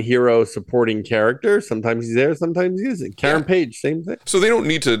non-hero supporting character, sometimes he's there, sometimes he isn't. Karen Page, same thing. So they don't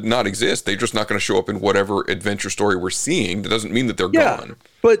need to not exist. They're just not going to show up in whatever adventure story we're seeing. That doesn't mean that they're gone.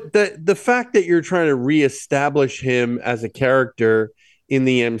 But the fact that you're trying to reestablish him as a character in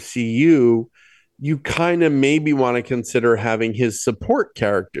the MCU, you kind of maybe want to consider having his support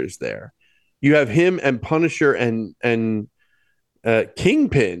characters there. You have him and Punisher and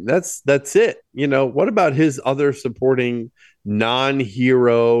Kingpin. That's it. What about his other supporting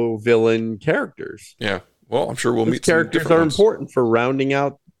non-hero villain characters? Yeah. Well, I'm sure we'll meet some characters different are ones. important for rounding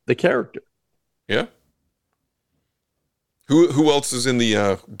out the character. Yeah. Who else is in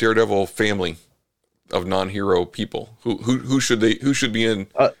the Daredevil family of non-hero people? Who should be in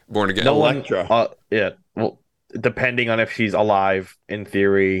Born Again? Elektra. Yeah. Well, depending on if she's alive, in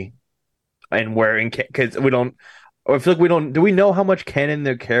theory, and where because we don't. I feel like we don't. Do we know how much canon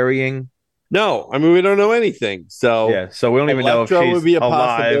they're carrying? No, I mean we don't know anything. So yeah, so we don't even know if she's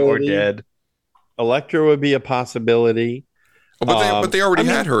alive or dead. Elektra would be a possibility. But they already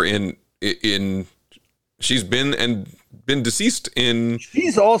had her in. She's been deceased in.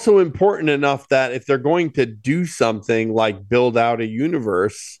 She's also important enough that if they're going to do something like build out a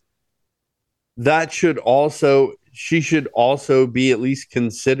universe, she should also be at least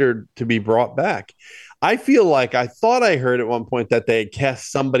considered to be brought back. I feel like I thought I heard at one point that they had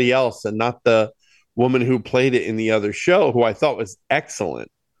cast somebody else and not the woman who played it in the other show, who I thought was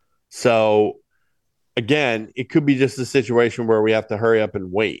excellent. So again, it could be just a situation where we have to hurry up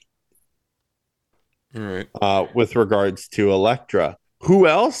and wait. All right. With regards to Elektra. Who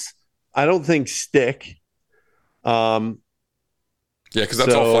else? I don't think Stick. Yeah, because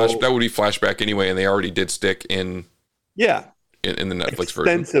that's all flash. That would be flashback anyway, and they already did Stick in. Yeah. In the Netflix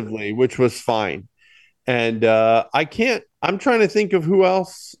extensively, version, which was fine. And I'm trying to think of who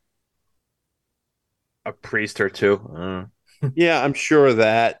else. A priest or two. Yeah, I'm sure of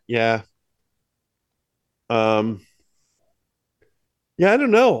that. Yeah. Yeah, I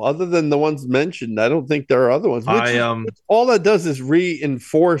don't know. Other than the ones mentioned, I don't think there are other ones. All that does is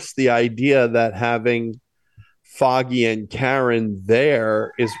reinforce the idea that having Foggy and Karen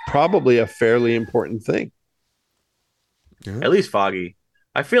there is probably a fairly important thing. Yeah. At least Foggy.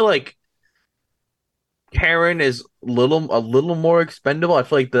 I feel like Karen is a little more expendable. I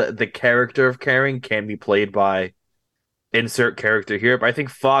feel like the character of Karen can be played by insert character here, but I think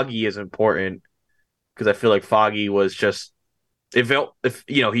Foggy is important because I feel like Foggy was just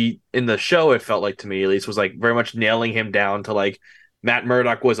he in the show, it felt like to me at least was like very much nailing him down to like Matt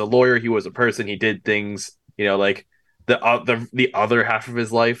Murdock was a lawyer, he was a person, he did things, like the other half of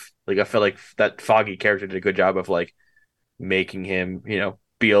his life. Like I felt like that Foggy character did a good job of like making him,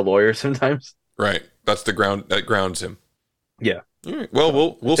 be a lawyer sometimes. Right. That's the ground that grounds him. Yeah. All right. Well,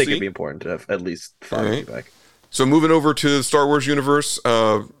 we'll I think see. It'd be important to have at least Foggy back. So moving over to the Star Wars universe,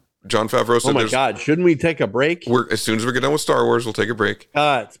 Jon Favreau said, "Oh my God, shouldn't we take a break? As soon as we get done with Star Wars, we'll take a break."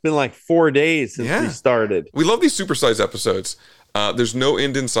 It's been like 4 days since we started. We love these supersized episodes. There's no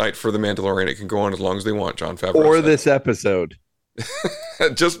end in sight for The Mandalorian. It can go on as long as they want, Jon Favreau Or said. this episode.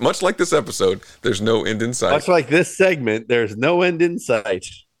 Just much like this episode, there's no end in sight. Much like this segment, there's no end in sight.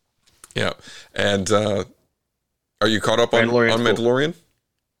 Yeah. And are you caught up on Mandalorian?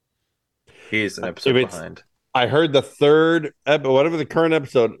 He's an episode behind. I heard the third, whatever the current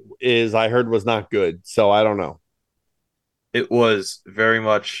episode is, I heard was not good. So I don't know. It was very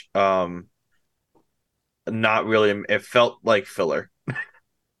much not really. It felt like filler.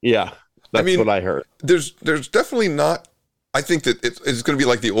 Yeah, that's what I heard. There's definitely not. I think that it's going to be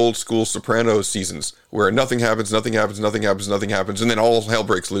like the old school Sopranos seasons where nothing happens, and then all hell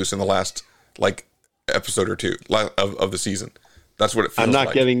breaks loose in the last episode or two of the season. That's what it feels like. I'm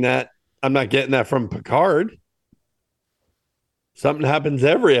not getting that. I'm not getting that from Picard. Something happens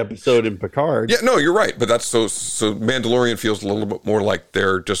every episode in Picard. Yeah, no, you're right. But that's so Mandalorian feels a little bit more like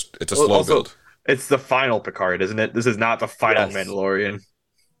it's a slow build. It's the final Picard, isn't it? This is not the final Mandalorian.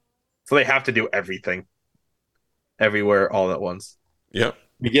 So they have to do everything. Everywhere, all at once. Yep.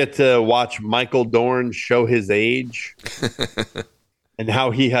 We get to watch Michael Dorn show his age and how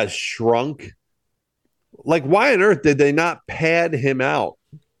he has shrunk. Like, why on earth did they not pad him out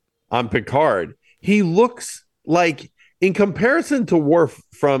on Picard? He looks like, in comparison to Worf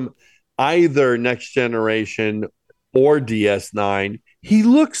from either Next Generation or DS9, he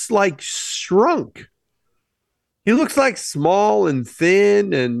looks like shrunk. He looks like small and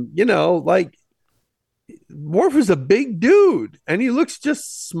thin and, Worf is a big dude and he looks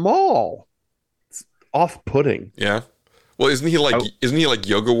just small. It's off-putting. Yeah. Well, isn't he like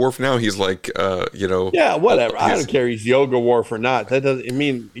Yoga Worf now? He's like, Yeah, whatever. I don't care. He's Yoga Worf or not. That doesn't. I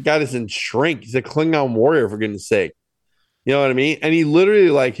mean, the guy doesn't shrink. He's a Klingon warrior, for goodness sake. You know what I mean? And he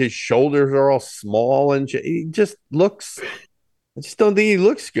literally, his shoulders are all small and he just looks. I just don't think he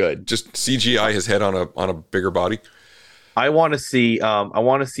looks good. Just CGI his head on a bigger body. I want to see. I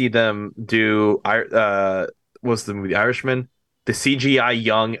want to see them do. What's the movie? The Irishman. The CGI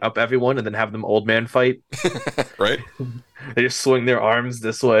young up everyone and then have them old man fight. Right. They just swing their arms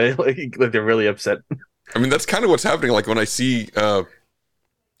this way, like they're really upset. I mean, that's kind of what's happening. Like when I see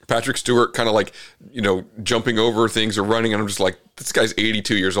Patrick Stewart kind of jumping over things or running, and I'm just like, this guy's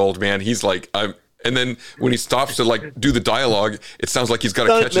 82 years old, man. He's like, and then when he stops to do the dialogue, it sounds like he's got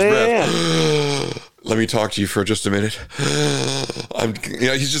to catch his breath. Let me talk to you for just a minute.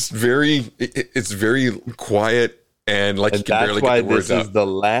 He's just it's very quiet. And he can barely get the words out. This is the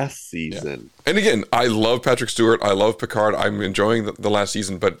last season. Yeah. And again, I love Patrick Stewart. I love Picard. I'm enjoying the last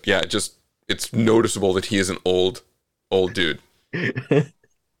season. But yeah, it's noticeable that he is an old dude.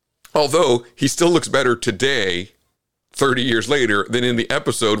 Although he still looks better today, 30 years later, than in the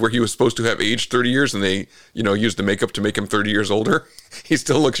episode where he was supposed to have aged 30 years and they, used the makeup to make him 30 years older. He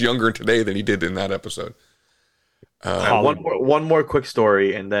still looks younger today than he did in that episode. One more quick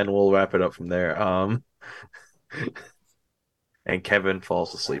story, and then we'll wrap it up from there. And Kevin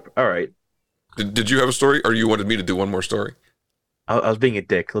falls asleep. All right. Did you have a story, or you wanted me to do one more story? I was being a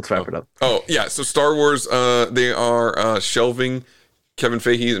dick. Let's wrap it up. Oh yeah. So Star Wars, they are shelving Kevin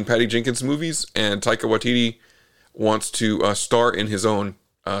Feige and Patty Jenkins movies, and Taika Waititi wants to star in his own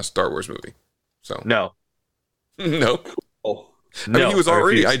Star Wars movie. So no. I mean, he was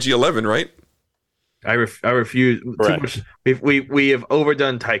already IG-11, right? I refuse. Too much. We have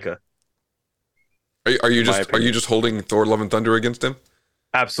overdone Taika. Are you just holding Thor: Love and Thunder against him?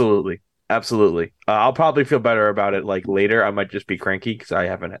 Absolutely. I'll probably feel better about it later. I might just be cranky because I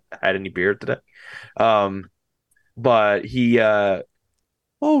haven't had any beer today. But he. Oh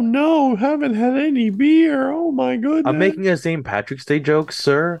no! Haven't had any beer. Oh my goodness! I'm making a St. Patrick's Day joke,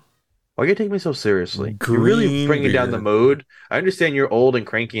 sir. Why are you taking me so seriously? You're really bringing down the mood. I understand you're old and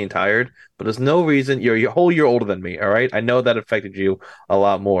cranky and tired, but there's no reason. You're a whole year older than me. All right, I know that affected you a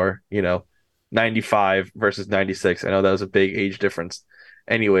lot more. 95 versus 96. I know that was a big age difference.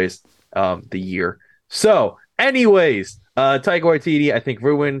 Anyways, the year. So, Taika Waititi, I think,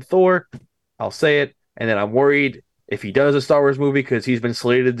 ruined Thor. I'll say it. And then I'm worried if he does a Star Wars movie, because he's been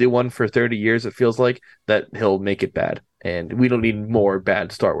slated to do one for 30 years, it feels like, that he'll make it bad. And we don't need more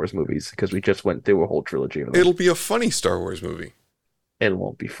bad Star Wars movies because we just went through a whole trilogy of them. It'll be a funny Star Wars movie. It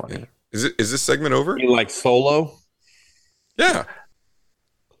won't be funny. Yeah. Is this segment over? You like Solo? Yeah.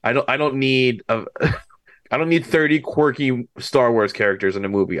 I don't need 30 quirky Star Wars characters in a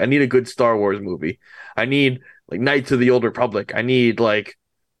movie. I need a good Star Wars movie. I need Knights of the Old Republic. I need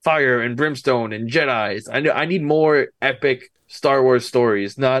fire and brimstone and Jedis. I need more epic Star Wars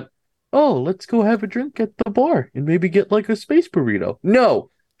stories, not let's go have a drink at the bar and maybe get a space burrito. No,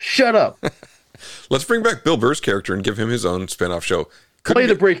 Shut up. Let's bring back Bill Burr's character and give him his own spin-off show. Play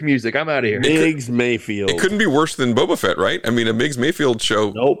the break music. I'm out of here. Miggs Mayfield. It couldn't be worse than Boba Fett, right? I mean, a Miggs Mayfield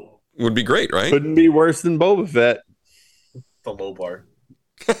show would be great, right? Couldn't be worse than Boba Fett. The low bar.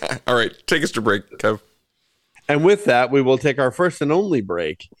 All right, take us to break, Kev. And with that, we will take our first and only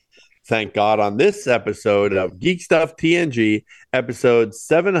break. Thank God on this episode of Geek Stuff TNG, episode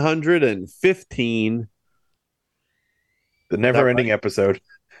 715. The never-ending episode.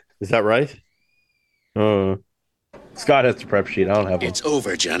 Is that right? Scott has the prep sheet. I don't have it. It's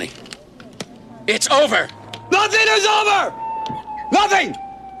over, Johnny. It's over. Nothing is over. Nothing.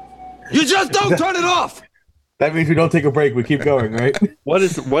 You just don't turn it off. That means we don't take a break. We keep going, right? What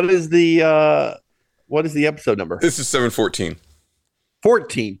is the episode number? This is 714.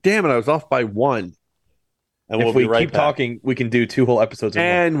 14. Damn it, I was off by 1. And if we keep talking, we can do 2 whole episodes.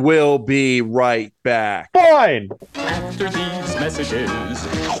 And we'll be right back. Fine. After these messages,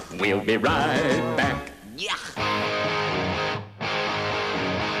 we'll be right back. Yeah.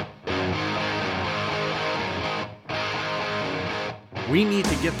 We need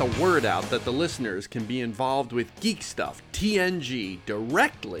to get the word out that the listeners can be involved with Geek Stuff TNG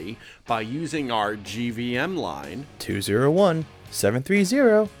directly by using our GVM line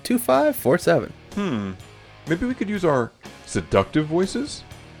 201-730-2547. Maybe we could use our seductive voices?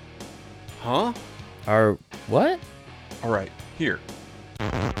 Huh? Our what? All right, here.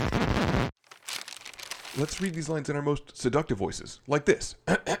 Let's read these lines in our most seductive voices, like this.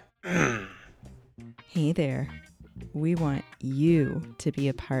 Hey there. We want you to be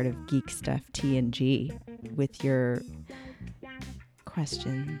a part of Geek Stuff TNG with your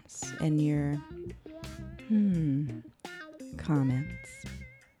questions and your comments.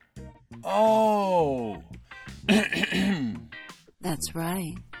 Oh! That's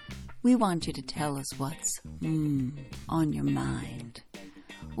right. We want you to tell us what's on your mind.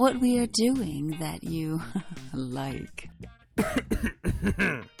 What we are doing that you like.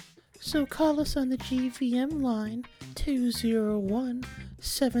 So call us on the GVM line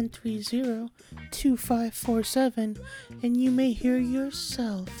 201-730-2547 and you may hear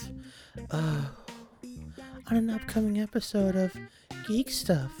yourself on an upcoming episode of Geek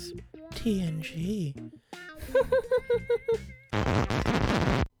Stuff TNG.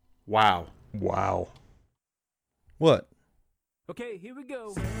 Wow. What? Okay, here we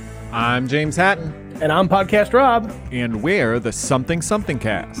go. I'm James Hatton. And I'm Podcast Rob. And we're the Something Something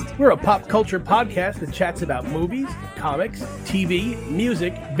Cast. We're a pop culture podcast that chats about movies, comics, TV,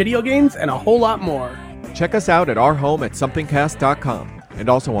 music, video games, and a whole lot more. Check us out at our home at somethingcast.com and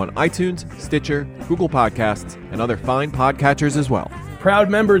also on iTunes, Stitcher, Google Podcasts, and other fine podcatchers as well. Proud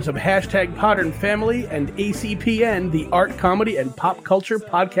members of Hashtag Podern Family and ACPN, the Art, Comedy, and Pop Culture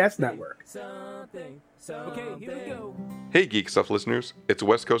Podcast Network. Okay, here we go. Hey, Geek Stuff listeners. It's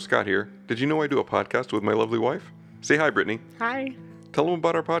West Coast Scott here. Did you know I do a podcast with my lovely wife? Say hi, Brittany. Hi. Tell them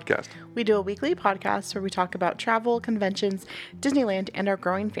about our podcast. We do a weekly podcast where we talk about travel, conventions, Disneyland, and our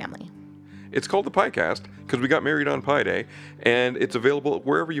growing family. It's called The Piecast because we got married on Pi Day, and it's available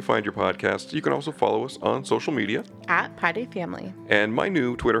wherever you find your podcasts. You can also follow us on social media. At Pi Day Family. And my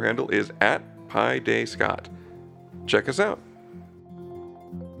new Twitter handle is at Pi Day Scott. Check us out.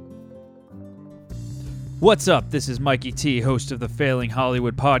 What's up? This is Mikey T, host of the Failing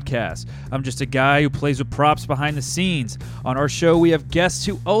Hollywood podcast. I'm just a guy who plays with props behind the scenes. On our show, we have guests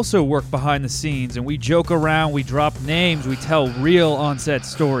who also work behind the scenes, and we joke around, we drop names, we tell real on-set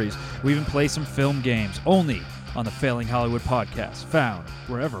stories. We even play some film games, only on the Failing Hollywood podcast, found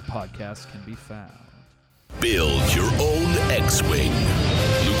wherever podcasts can be found. Build your own X-Wing.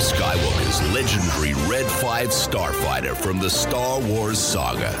 Luke Skywalker's legendary Red 5 starfighter from the Star Wars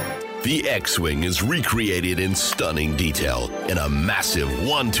saga. The X-Wing is recreated in stunning detail in a massive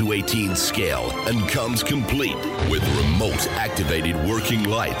 1:18 scale and comes complete with remote-activated working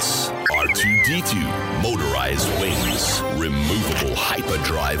lights, R2-D2 motorized wings, removable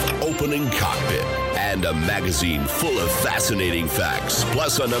hyperdrive opening cockpit, and a magazine full of fascinating facts,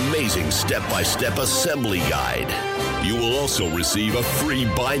 plus an amazing step-by-step assembly guide. You will also receive a free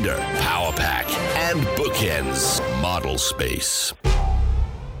binder, power pack, and bookends model space.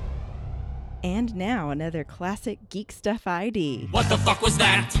 And now another classic Geek Stuff ID. What the fuck was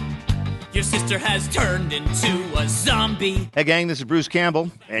that? Your sister has turned into a zombie. Hey gang, this is Bruce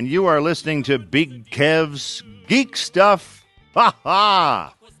Campbell, and you are listening to Big Kev's Geek Stuff. Ha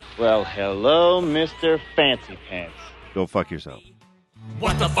ha! Well, hello, Mr. Fancy Pants. Go fuck yourself.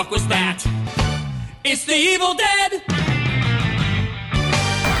 What the fuck was that? It's the Evil Dead!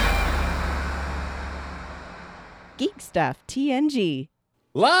 Geek Stuff TNG.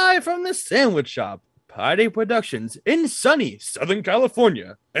 Live from the Sandwich Shop, Paideia Productions in sunny Southern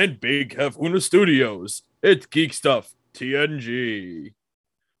California and Big Hefuna Studios. It's Geek Stuff TNG.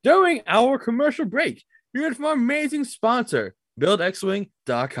 During our commercial break, you heard from our amazing sponsor,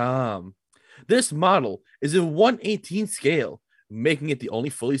 BuildXwing.com. This model is in 1/18 scale, making it the only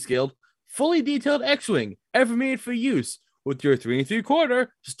fully scaled, fully detailed X-Wing ever made for use with your 3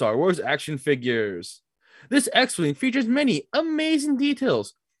 3/4 Star Wars action figures. This X-Wing features many amazing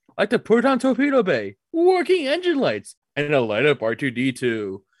details, like the proton torpedo bay, working engine lights, and a light-up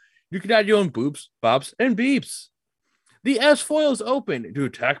R2-D2. You can add your own boops, bops, and beeps. The S-foil is open to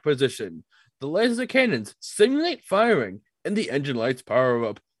attack position. The laser cannons simulate firing, and the engine lights power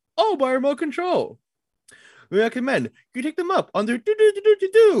up, all by remote control. We recommend you take them up on their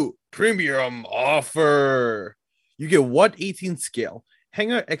premium offer. You get 1/18 scale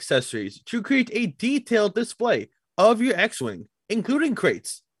hanger accessories to create a detailed display of your X-Wing, including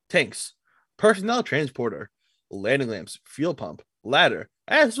crates, tanks, personnel transporter, landing lamps, fuel pump, ladder,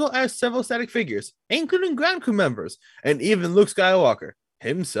 as well as several static figures, including ground crew members, and even Luke Skywalker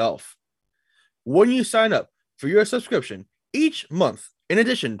himself. When you sign up for your subscription each month, in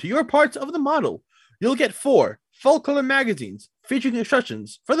addition to your parts of the model, you'll get 4 full-color magazines featuring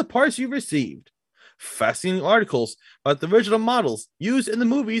instructions for the parts you've received, fascinating articles about the original models used in the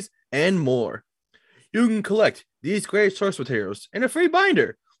movies, and more. You can collect these great source materials in a free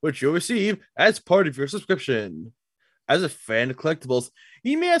binder, which you'll receive as part of your subscription. As a fan of collectibles,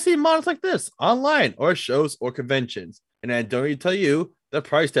 you may have seen models like this online or at shows or conventions, and I don't need to tell you the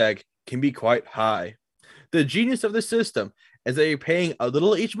price tag can be quite high. The genius of the system is that you're paying a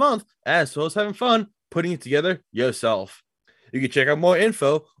little each month as well as having fun putting it together yourself. You can check out more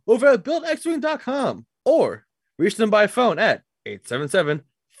info over at BuildXwing.com or reach them by phone at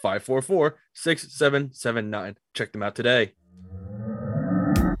 877-544-6779. Check them out today.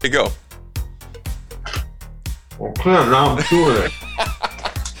 Here you go. Okay, now I'm doing it.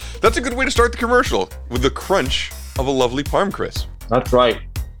 That's a good way to start the commercial, with the crunch of a lovely Parm Crisp. That's right.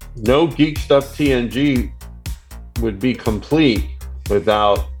 No Geek Stuff TNG would be complete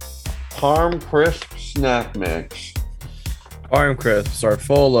without Parm Crisp Snack Mix. Parm Crisps are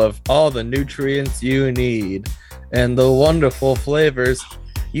full of all the nutrients you need and the wonderful flavors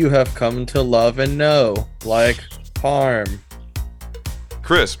you have come to love and know, like Parm.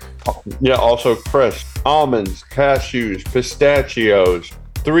 Crisp. Yeah, also crisp. Almonds, cashews, pistachios.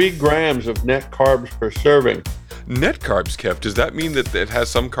 3 grams of net carbs per serving. Net carbs, Kev. Does that mean that it has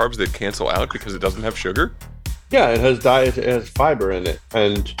some carbs that cancel out because it doesn't have sugar? Yeah, it has fiber in it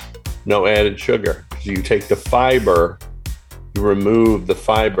and no added sugar. So you take the fiber, you remove the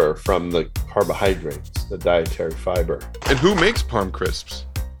fiber from the carbohydrates, the dietary fiber. And who makes Parm Crisps?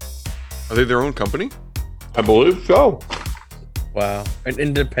 Are they their own company? I believe so. Wow, an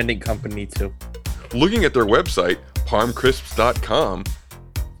independent company too. Looking at their website, parmcrisps.com,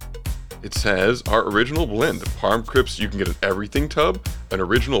 it says our original blend. Parm Crisps, you can get an everything tub, an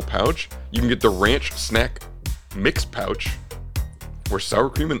original pouch, you can get the ranch snack mix pouch, or sour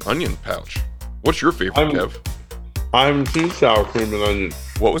cream and onion pouch. What's your favorite, Kev? I'm team sour cream and onion.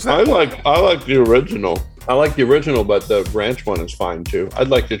 What was that? I like the original. I like the original, but the ranch one is fine too. I'd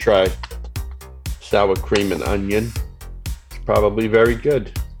like to try sour cream and onion. It's probably very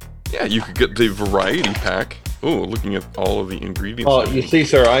good. Yeah, you could get the variety pack. Oh, looking at all of the ingredients. Oh, you see,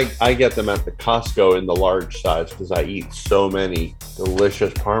 sir, I get them at the Costco in the large size because I eat so many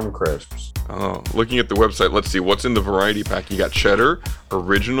delicious Parm Crisps. Oh, looking at the website, let's see what's in the variety pack. You got cheddar,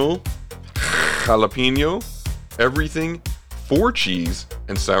 original, jalapeno, everything, 4 cheese,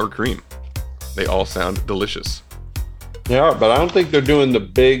 and sour cream. They all sound delicious. They are, but I don't think they're doing the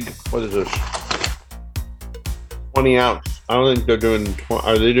big, what is this, 20 ounce. I don't think they're doing,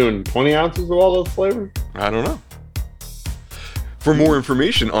 are they doing 20 ounces of all those flavors? I don't know. For more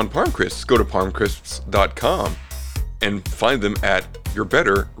information on Parm Crisps, go to parmcrisps.com and find them at your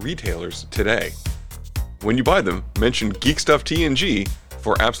better retailers today. When you buy them, mention Geek Stuff TNG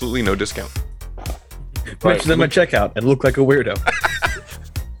for absolutely no discount. Mention them at checkout and look like a weirdo.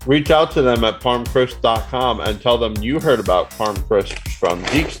 Reach out to them at parmcrisps.com and tell them you heard about Parm Crisps from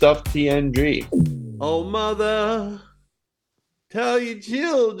Geek Stuff TNG. Oh, mother, tell your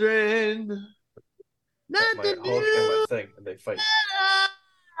children not to do thing, and they fight.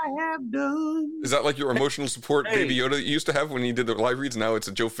 I have done. Is that like your emotional support Baby Yoda that you used to have when you did the live reads? Now it's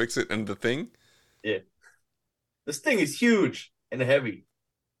a Joe Fixit and the Thing? Yeah. This thing is huge and heavy.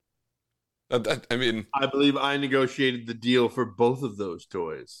 I mean, I believe I negotiated the deal for both of those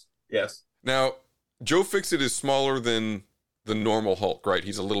toys. Yes. Now, Joe Fixit is smaller than the normal Hulk, right?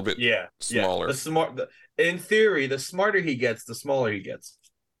 He's a little bit smaller. Yeah. In theory, the smarter he gets, the smaller he gets.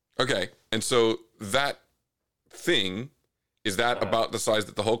 Okay, and so that thing, is that about the size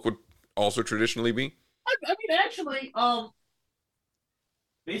that the Hulk would also traditionally be? I mean, actually,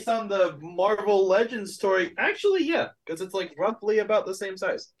 based on the Marvel Legends story, actually, yeah, because it's like roughly about the same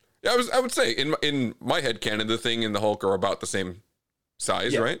size. Yeah, I would say in my head canon, the Thing and the Hulk are about the same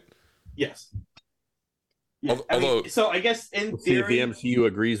size, right? Yes. Yeah, Although, so I guess in We'll see if theory, the MCU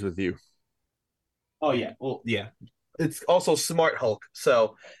agrees with you. oh yeah, well yeah, it's also Smart Hulk,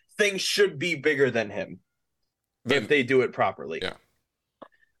 so things should be bigger than him if they do it properly. Yeah.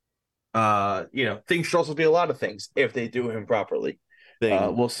 Things should also be a lot of things if they do him properly.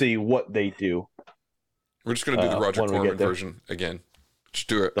 We'll see what they do. We're just gonna do the Roger when we Corman get there. version again. Just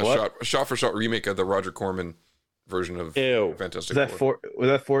do a shot for shot remake of the Roger Corman version of Fantastic Four. Was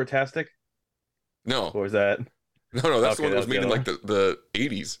that Fantastic? No. Or was that? No, that's the Okay, one that was that's made the in other like the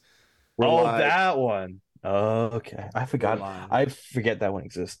 80s. Oh, that one. Oh, okay. I forgot. live. I forget that one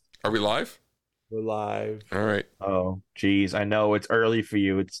exists. Are we live? We're live. All right. Oh, geez. I know it's early for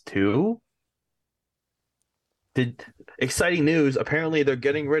you. It's 2. Exciting news. Apparently, they're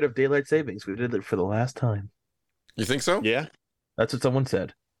getting rid of daylight savings. We did it for the last time. You think so? Yeah. That's what someone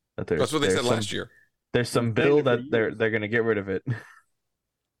said. That's what they said last year. There's some bill that they're going to get rid of it.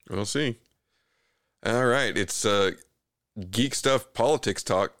 We'll see. All right. It's geek stuff, politics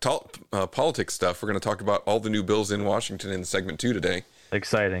talk, politics stuff. We're going to talk about all the new bills in Washington in segment 2 today.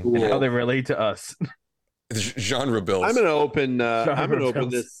 Exciting. Cool. And how they relate to us. Genre bills. I'm going to open. I'm going to open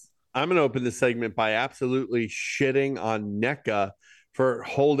bills. this. I'm going to open this segment by absolutely shitting on NECA for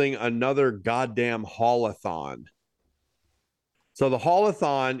holding another goddamn haulathon. So the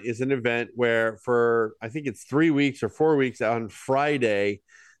haulathon is an event where for, I think it's 3 weeks or 4 weeks, on Friday,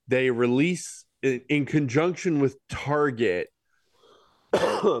 they release, in conjunction with Target,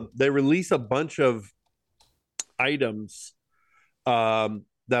 they release a bunch of items that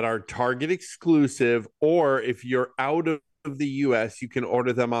are Target exclusive, or if you're out of the US, you can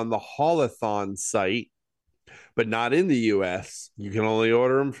order them on the haulathon site, but not in the US. You can only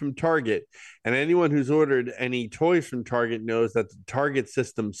order them from Target. And anyone who's ordered any toys from Target knows that the Target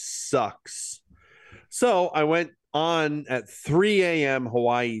system sucks. So I went on at 3 a.m.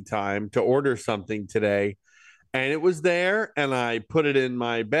 Hawaii time to order something today, and it was there, and I put it in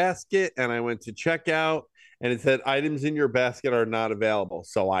my basket, and I went to checkout, and it said items in your basket are not available.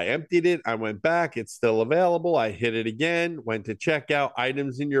 So I emptied it. I went back. It's still available. I hit it again, went to checkout.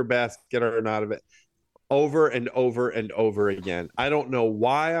 Items in your basket are not available. Over and over and over again. I don't know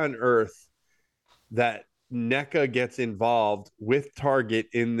why on earth that NECA gets involved with Target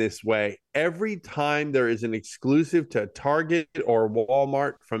in this way. Every time there is an exclusive to Target or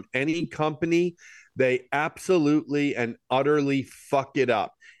Walmart from any company, they absolutely and utterly fuck it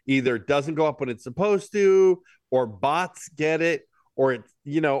up. Either it doesn't go up when it's supposed to, or bots get it, or it's,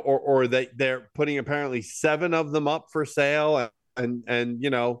 or they're putting apparently 7 of them up for sale, and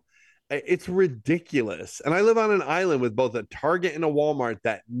it's ridiculous. And I live on an island with both a Target and a Walmart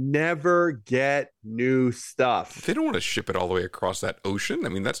that never get new stuff. They don't want to ship it all the way across that ocean. I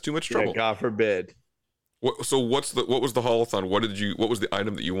mean, that's too much trouble. Yeah, God forbid. So what was the haulathon? What was the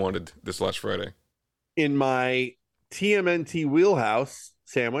item that you wanted this last Friday? In my TMNT wheelhouse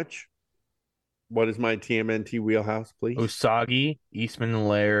sandwich. What is my TMNT wheelhouse, please? Usagi, Eastman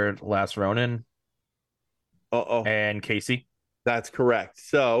Laird, Last Ronin, and Casey. That's correct.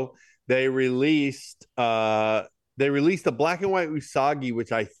 So they released a black and white Usagi,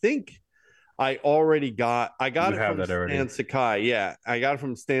 which I think I already got. I got it from Stan Sakai. Yeah, I got it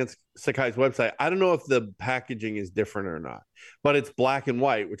from Stan Sakai's website. I don't know if the packaging is different or not, but it's black and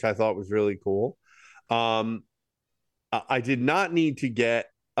white, which I thought was really cool. I did not need to get.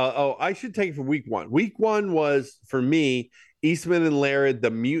 I should take it for week 1. Week 1 was for me Eastman and Laird,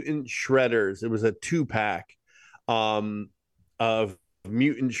 the Mutant Shredders. It was a 2-pack of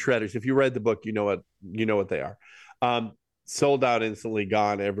Mutant Shredders. If you read the book, you know what they are. Sold out instantly,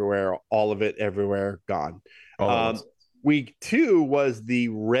 gone everywhere. All of it everywhere, gone. Week 2 was the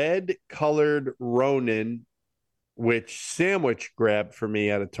red colored Ronin, which Sandwich grabbed for me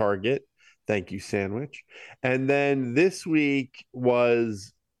at a Target. Thank you, Sandwich. And then this week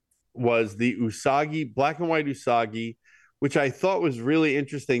was the Usagi, black and white Usagi, which I thought was really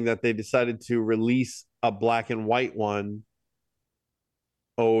interesting that they decided to release a black and white one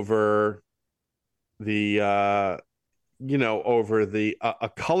over the a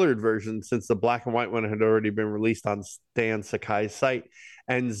colored version, since the black and white one had already been released on Stan Sakai's site,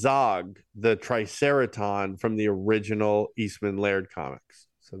 and Zog, the Triceraton from the original Eastman Laird comics.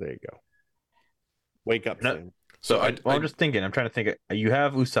 So there you go. Wake up soon. I'm just thinking. I'm trying to think. You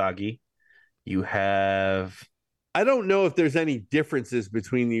have Usagi. You have I don't know if there's any differences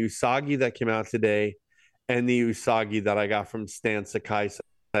between the Usagi that came out today and the Usagi that I got from Stan Sakai side.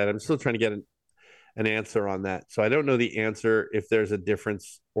 I'm still trying to get an answer on that. So I don't know the answer if there's a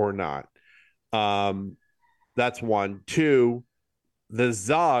difference or not. That's one. Two, the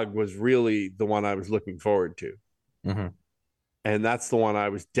Zog was really the one I was looking forward to. Mm-hmm. And that's the one I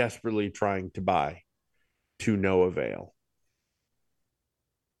was desperately trying to buy to no avail.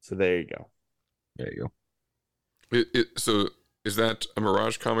 So there you go. There you go. So is that a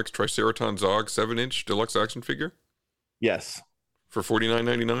Mirage Comics Triceratops Zog 7-inch deluxe action figure? Yes. For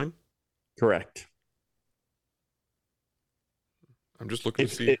 $49.99? Correct. I'm just looking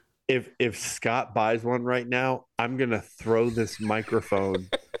to see. If Scott buys one right now, I'm going to throw this microphone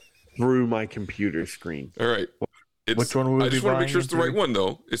through my computer screen. All right. Which one would I just want to make sure it's the right into? one,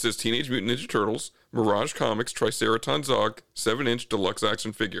 though. It says Teenage Mutant Ninja Turtles, Mirage Comics, Triceratops Zog, 7-inch deluxe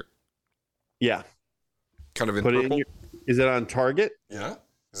action figure. Yeah. Kind of in Put purple. Is it on Target? Yeah.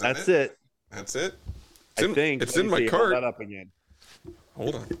 That's it. That's it. I think. It's Let in me my see. cart. Hold that up again.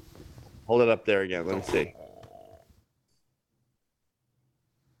 Hold on. Hold it up there again. Let me see.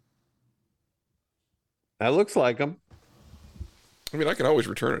 That looks like them. I mean, I can always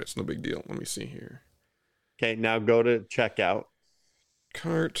return it. It's no big deal. Let me see here. Okay, now go to checkout.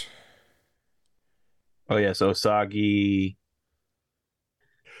 Cart. Oh, yes. Usagi.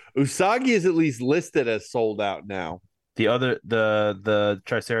 Usagi is at least listed as sold out now. The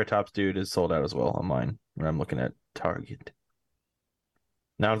Triceratops dude is sold out as well on mine when I'm looking at Target.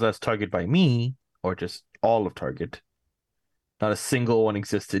 Now that's Target by me or just all of Target. Not a single one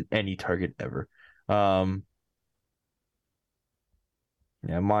exists in any Target ever. Yeah,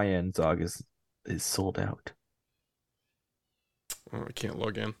 my end Zog is sold out. Oh, I can't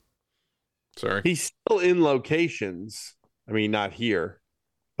log in. Sorry. He's still in locations. I mean, not here,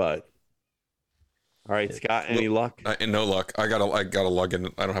 but all right, Scott. Any luck? No luck. I gotta log in.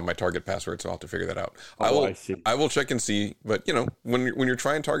 I don't have my Target password, so I'll have to figure that out. I see. I will check and see. But when you're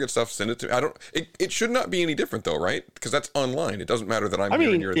trying Target stuff, send it to. It should not be any different though, right? Because that's online. It doesn't matter that I'm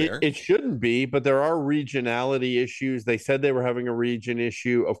here and you're there. It shouldn't be, but there are regionality issues. They said they were having a region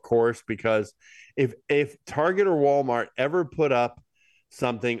issue, of course, because if Target or Walmart ever put up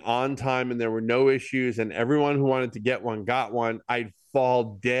something on time and there were no issues and everyone who wanted to get one got one, I'd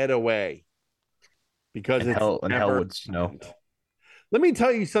fall dead away. Because and it's hell never would snow. Let me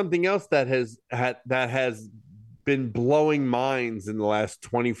tell you something else that has been blowing minds in the last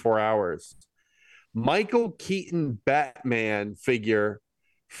 24 hours. Michael Keaton Batman figure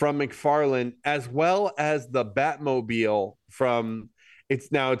from McFarlane, as well as the Batmobile from it's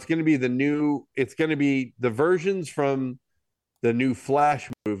going to be the versions from the new Flash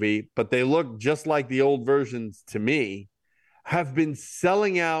movie, but they look just like the old versions to me, have been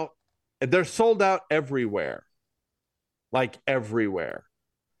selling out. They're sold out everywhere. Like everywhere.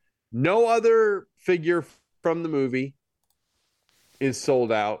 No other figure from the movie is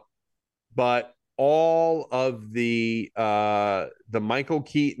sold out, but all of the Michael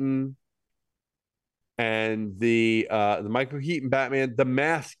Keaton and the Michael Keaton Batman, the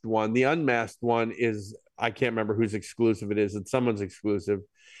masked one, the unmasked one is, I can't remember whose exclusive it is. It's someone's exclusive.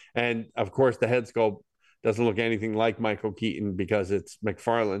 And of course the head sculpt doesn't look anything like Michael Keaton because it's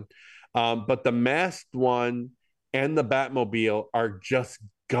McFarlane. But the masked one and the Batmobile are just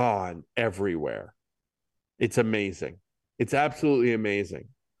gone everywhere. It's amazing. It's absolutely amazing.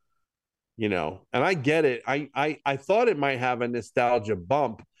 And I get it. I thought it might have a nostalgia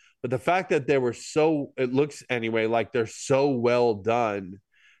bump, but the fact that it looks anyway, like they're so well done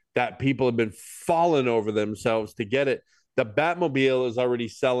that people have been falling over themselves to get it. The Batmobile is already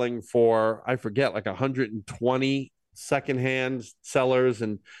selling for, I forget, like 120 secondhand sellers,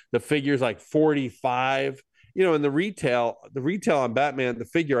 and the figure's like 45. And the retail on Batman, the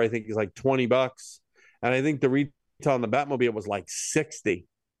figure I think is like $20, and I think the retail on the Batmobile was like 60.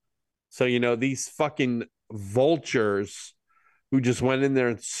 So these fucking vultures who just went in there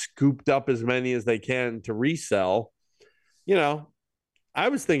and scooped up as many as they can to resell. I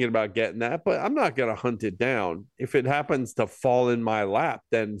was thinking about getting that, but I'm not going to hunt it down. If it happens to fall in my lap,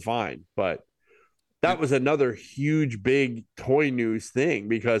 then fine. But that was another huge, big toy news thing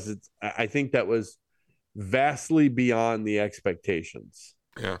because I think that was vastly beyond the expectations.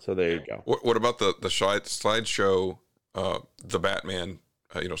 Yeah. So there you go. What about the slideshow, the Batman,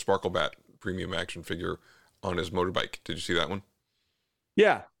 Sparkle Bat premium action figure on his motorbike? Did you see that one?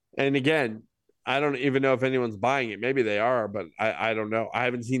 Yeah. And again, I don't even know if anyone's buying it. Maybe they are, but I don't know. I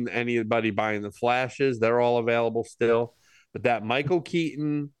haven't seen anybody buying the Flashes. They're all available still. But that Michael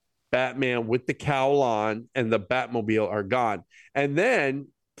Keaton Batman with the cowl on and the Batmobile are gone. And then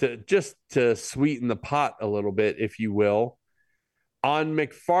to sweeten the pot a little bit, if you will, on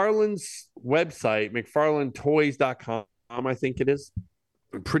McFarlane's website, McFarlaneToys.com, I think it is.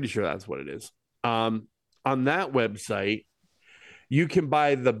 I'm pretty sure that's what it is. On that website, you can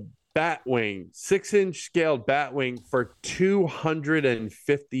buy the Batwing, 6-inch scaled Batwing for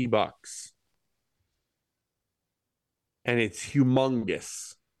 $250. And it's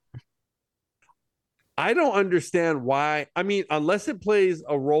humongous. I don't understand why. I mean, unless it plays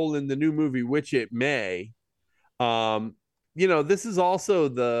a role in the new movie, which it may. This is also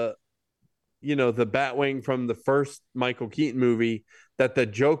the Batwing from the first Michael Keaton movie that the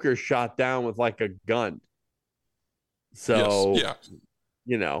Joker shot down with like a gun. So, yes.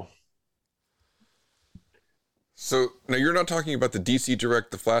 Yeah. So now you're not talking about the DC Direct,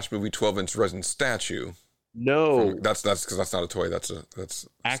 the Flash movie 12-inch resin statue. No, that's because that's not a toy. That's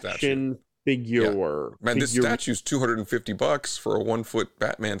action figure. Yeah. Man, this statue's $250 for a 1-foot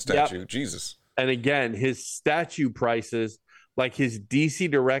Batman statue. Yep. Jesus. And again, his statue prices, like his DC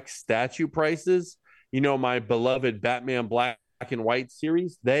Direct statue prices, my beloved Batman Black and White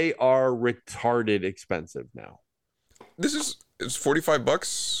series, they are retarded expensive now. It's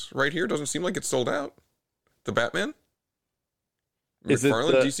 $45 right here. Doesn't seem like it's sold out. The Batman. Is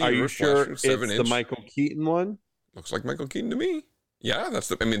McFarlane, it are you sure it's the Michael Keaton one? Looks like Michael Keaton to me. Yeah, that's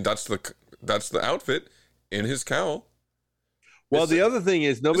the outfit in his cowl. Well, the other thing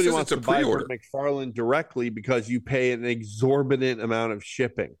is nobody wants to buy from McFarlane directly because you pay an exorbitant amount of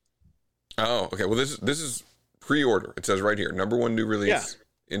shipping. Oh, okay. Well, this is pre-order. It says right here, #1 new release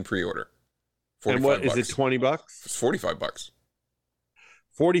in pre-order. And what is it? $20? It's $45.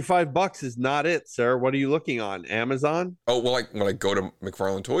 $45 is not it, sir. What are you looking on? Amazon? Oh, well, when I go to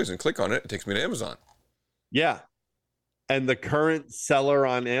McFarlane Toys and click on it, it takes me to Amazon. Yeah. And the current seller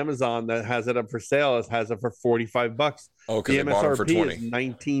on Amazon that has it up for sale has it for $45. Oh, because they bought it for $20. Is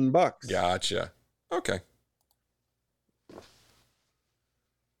 $19. Gotcha. Okay.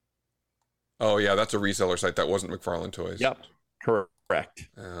 Oh, yeah, that's a reseller site. That wasn't McFarlane Toys. Yep. Correct.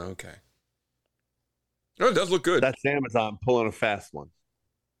 Okay. Oh, it does look good. That's Amazon pulling a fast one.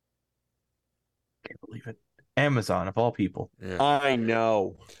 Can't believe it. Amazon, of all people. Yeah. I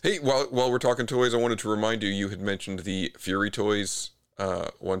know. Hey, while we're talking toys, I wanted to remind you had mentioned the Fury Toys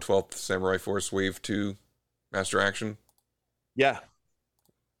 1/12 Samurai Force Wave 2 Master Action. Yeah.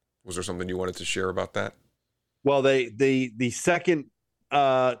 Was there something you wanted to share about that? Well, the second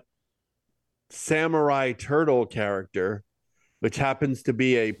Samurai Turtle character, which happens to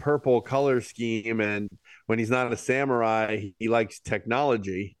be a purple color scheme, and when he's not a samurai, he likes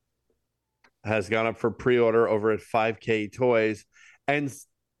technology, has gone up for pre-order over at 5K Toys. And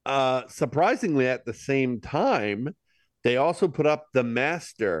surprisingly, at the same time, they also put up the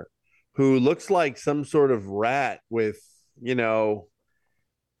Master, who looks like some sort of rat with,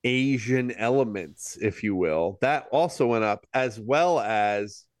 Asian elements, if you will. That also went up, as well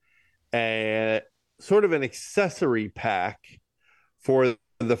as a sort of an accessory pack for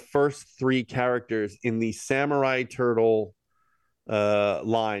the first 3 characters in the Samurai Turtle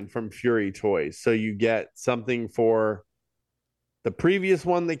line from Fury Toys. So you get something for the previous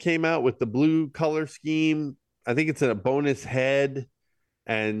one that came out with the blue color scheme. I think it's in a bonus head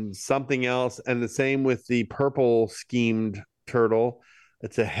and something else. And the same with the purple schemed turtle.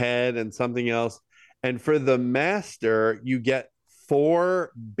 It's a head and something else. And for the Master, you get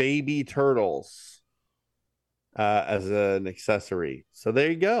 4 baby turtles as an accessory. So there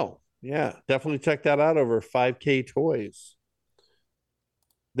you go. Yeah, definitely check that out over 5K Toys.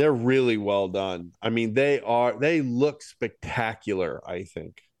 They're really well done. I mean, they look spectacular, I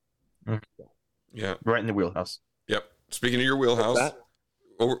think. Yeah. Right in the wheelhouse. Yep. Speaking of your wheelhouse,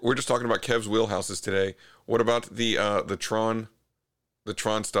 we're just talking about Kev's wheelhouses today. What about the Tron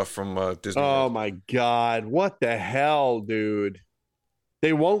stuff from Disney? Oh my God. What the hell, dude?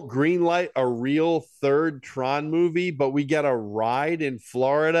 They won't greenlight a real third Tron movie, but we get a ride in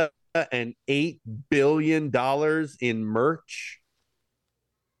Florida and $8 billion in merch.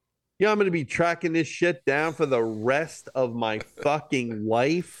 I'm going to be tracking this shit down for the rest of my fucking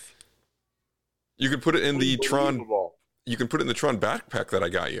life. You can put it in the Tron. You can put it in the Tron backpack that I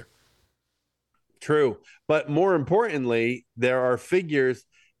got you. True. But more importantly, there are figures.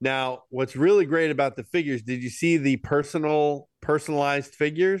 Now, what's really great about the figures, did you see the personalized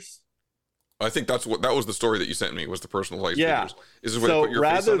figures? I think that was the story that you sent me, was the personalized figures. Is this where so they put your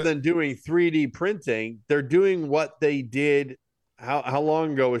rather face on than it? doing 3D printing, they're doing what they did. How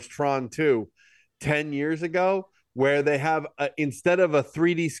long ago was Tron 2? 10 years ago, where they have, instead of a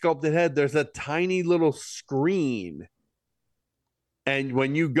 3D sculpted head, there's a tiny little screen. And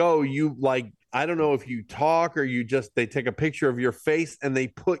when you go, you like I don't know if you talk or they take a picture of your face and they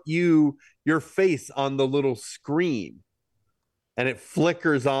put your face on the little screen and it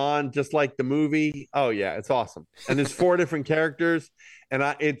flickers on just like the movie. Oh yeah, it's awesome. And there's 4 different characters, and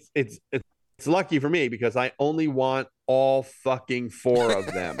it's lucky for me because I only want all fucking 4 of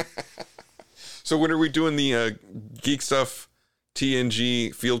them. So when are we doing the Geek Stuff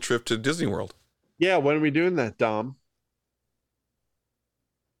TNG field trip to Disney World? Yeah, when are we doing that, Dom?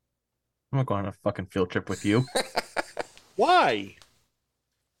 I'm not going on a fucking field trip with you. Why?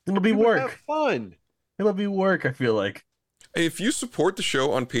 It'll be work. Have fun. It'll be work, I feel like. If you support the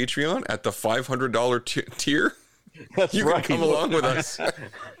show on Patreon at the $500 tier, that's you right. can come along with us.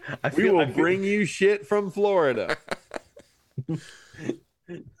 We will bring you shit from Florida. In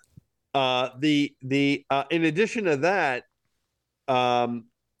addition to that,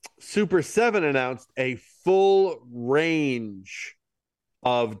 Super 7 announced a full range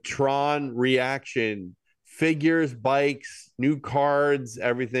of Tron reaction figures, bikes, new cards,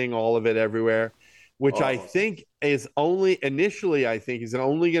 everything, all of it everywhere, which I think is only going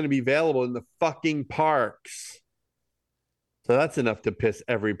to be available in the fucking parks. So that's enough to piss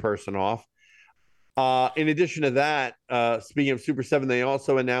every person off. In addition to that, speaking of Super 7, they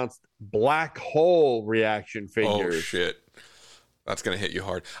also announced black hole reaction figures. Oh shit. That's going to hit you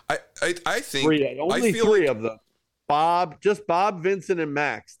hard. I think only 3 of them. Bob, Vincent, and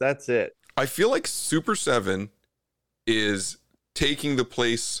Max. That's it. I feel like Super 7 is taking the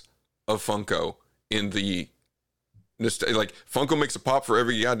place of Funko in the like Funko makes a pop for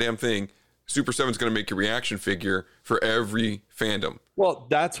every goddamn thing. Super 7 is going to make a reaction figure for every fandom. Well,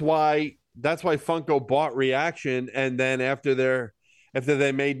 that's why Funko bought Reaction, and then after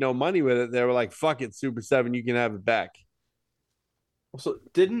they made no money with it, they were like, "Fuck it, Super 7, you can have it back." So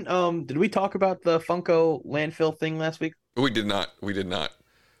did we talk about the Funko landfill thing last week? We did not.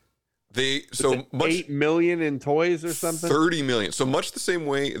 They so much 8 million in toys or something. 30 million. So much the same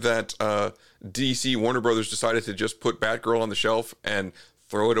way that DC Warner Brothers decided to just put Batgirl on the shelf and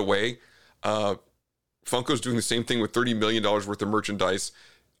throw it away. Funko's doing the same thing with $30 million worth of merchandise.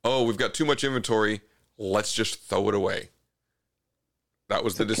 Oh, we've got too much inventory. Let's just throw it away. That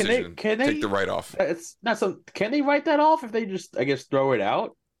was the decision. Can they take the write-off? It's not some. Can they write that off if they just, I guess, throw it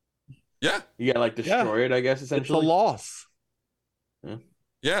out? Yeah. You gotta destroy it, I guess. Essentially, it's a loss.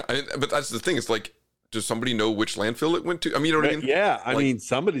 Yeah, but that's the thing. It's like, does somebody know which landfill it went to? I mean, you know what I mean? Yeah, I mean,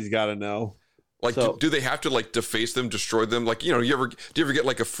 somebody's got to know. Like, do they have to deface them, destroy them? Like, do you ever get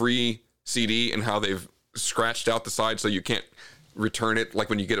like a free CD and how they've scratched out the side so you can't return it, like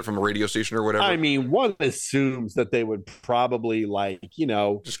when you get it from a radio station or whatever? I mean, one assumes that they would probably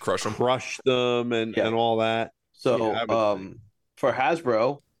just crush them and all that. So for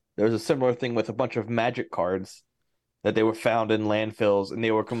Hasbro, there was a similar thing with a bunch of Magic cards that they were found in landfills and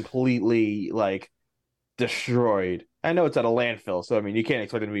they were completely destroyed. I know it's at a landfill, so I mean you can't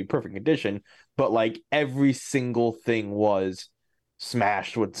expect them to be perfect condition, but every single thing was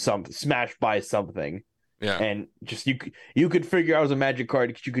smashed by something. Yeah. And just you could figure out it was a Magic card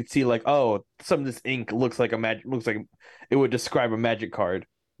because you could see some of this ink looks like it would describe a Magic card.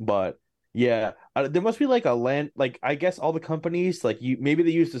 But yeah, there must be I guess all the companies maybe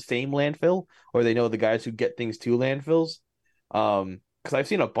they use the same landfill or they know the guys who get things to landfills. Because I've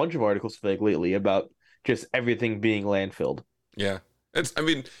seen a bunch of articles lately about just everything being landfilled. Yeah, and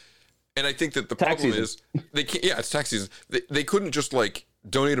I think that the problem is they can't. Yeah, it's tax season. They couldn't just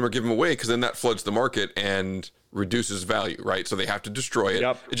donate them or give them away because then that floods the market and reduces value, right? So they have to destroy it.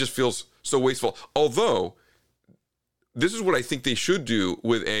 Yep. It just feels so wasteful. Although, this is what I think they should do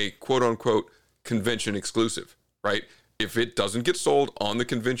with a quote-unquote convention exclusive, right? If it doesn't get sold on the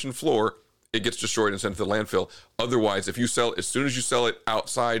convention floor, it gets destroyed and sent to the landfill. Otherwise, as soon as you sell it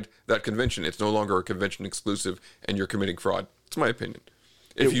outside that convention, it's no longer a convention exclusive and you're committing fraud. It's my opinion.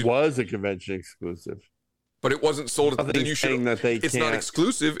 It was a convention exclusive. But it wasn't sold. Then you should. It's not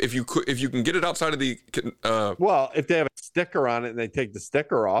exclusive if you can get it outside of the. Well, if they have a sticker on it and they take the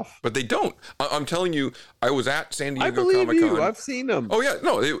sticker off, but they don't. I'm telling you, I was at San Diego Comic-Con. I believe you. I've seen them. Oh yeah,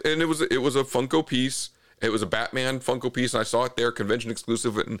 no, it was a Funko piece. It was a Batman Funko piece, and I saw it there, convention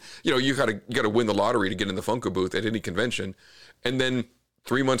exclusive. And you gotta win the lottery to get in the Funko booth at any convention. And then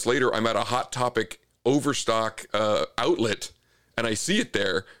 3 months later, I'm at a Hot Topic Overstock outlet, and I see it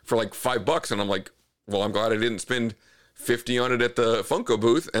there for $5, and I'm like, well, I'm glad I didn't spend $50 on it at the Funko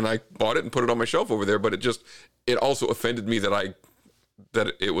booth, and I bought it and put it on my shelf over there. But it also offended me that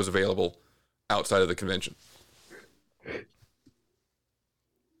it was available outside of the convention.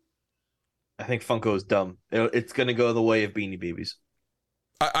 I think Funko is dumb. It's going to go the way of Beanie Babies.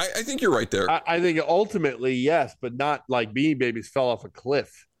 I think you're right there. I think ultimately yes, but not like Beanie Babies fell off a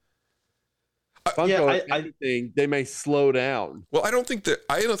cliff. Funko, anything, they may slow down. Well, I don't think that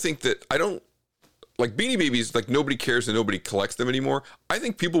like Beanie Babies, like nobody cares and nobody collects them anymore. I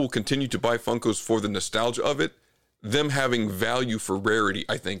think people will continue to buy Funkos for the nostalgia of it. Them having value for rarity,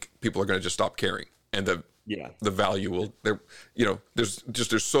 I think people are going to just stop caring, and the value will.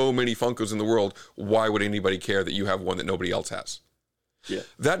 There's so many Funkos in the world. Why would anybody care that you have one that nobody else has? Yeah.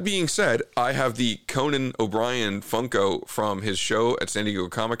 That being said, I have the Conan O'Brien Funko from his show at San Diego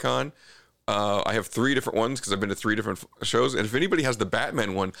Comic-Con. I have 3 different ones because I've been to 3 different shows. And if anybody has the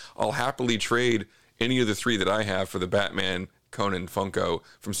Batman one, I'll happily trade any of the 3 that I have for the Batman Conan Funko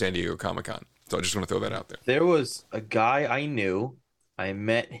from San Diego Comic-Con. So I just want to throw that out there. There was a guy I knew. I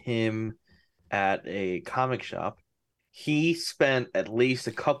met him at a comic shop. He spent at least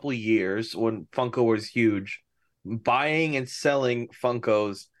a couple years when Funko was huge buying and selling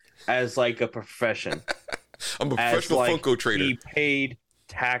Funkos as like a profession. I'm a professional Funko trader. He paid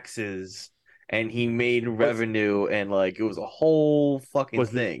taxes and he made revenue, and like it was a whole fucking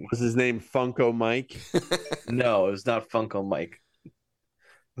thing. Was his name Funko Mike? No, it was not Funko Mike.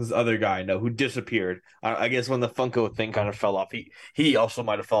 This other guy, who disappeared. I guess when the Funko thing kind of fell off, he also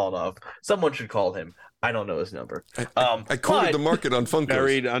might have fallen off. Someone should call him. I don't know his number. I cornered the market on Funkos.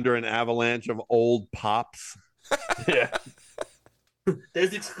 Buried under an avalanche of old pops. Yeah.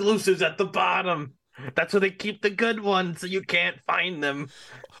 There's exclusives at the bottom. That's where they keep the good ones, so you can't find them.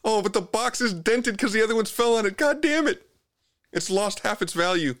 Oh, but the box is dented because the other ones fell on it. God damn it. It's lost half its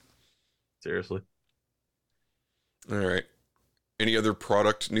value. Seriously. All right. Any other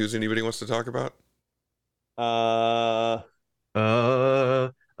product news anybody wants to talk about? I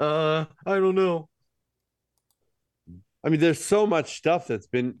don't know. I mean, there's so much stuff that's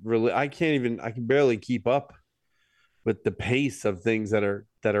been really. I can barely keep up with the pace of things that are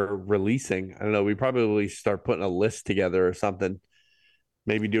releasing. I don't know. We probably start putting a list together or something.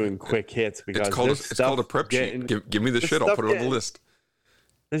 Maybe doing quick hits because it's called a prep sheet. Give me the shit. I'll put it on the list.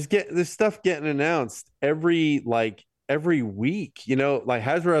 There's stuff getting announced every week. Like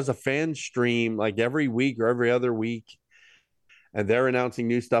Hasbro has a fan stream like every week or every other week, and they're announcing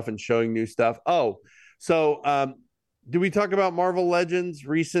new stuff and showing new stuff. Oh, so do we talk about Marvel Legends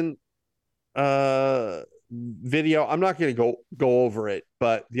recent video? I'm not going to go over it,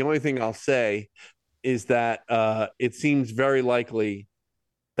 but the only thing I'll say is that it seems very likely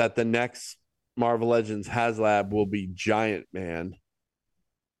that the next Marvel Legends HasLab will be Giant Man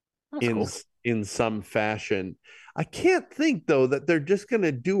in some fashion. I can't think though that they're just going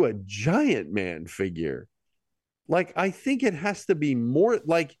to do a Giant Man figure. Like, I think it has to be more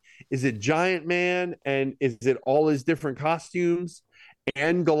like, is it Giant Man and is it all his different costumes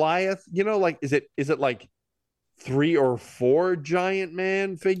and Goliath? Like, is it like 3 or 4 Giant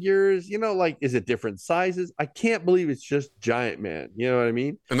Man figures? Like, is it different sizes? I can't believe it's just Giant Man. You know what I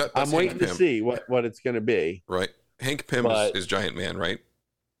mean? And I'm waiting to see what it's going to be. Right. Hank Pym is Giant Man, right?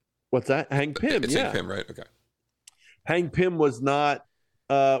 What's that? Hank Pym. It's Hank Pym, right? Okay. Hank Pym was not.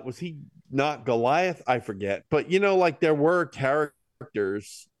 Was he not Goliath? I forget. But like there were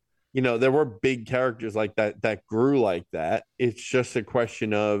characters. There were big characters like that grew like that. It's just a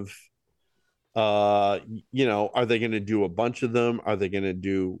question of. Are they going to do a bunch of them? Are they going to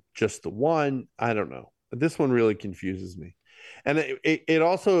do just the one? I don't know. This one really confuses me. And it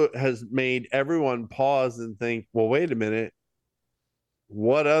also has made everyone pause and think, well, wait a minute.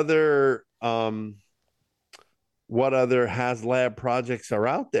 What other HasLab projects are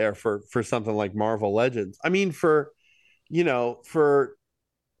out there for something like Marvel Legends? I mean, for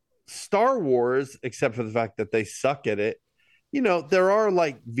Star Wars, except for the fact that they suck at it, there are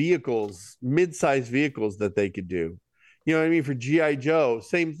like vehicles, mid-sized vehicles that they could do. You know what I mean? For G.I. Joe,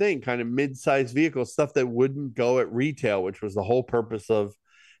 same thing, kind of mid-sized vehicles, stuff that wouldn't go at retail, which was the whole purpose of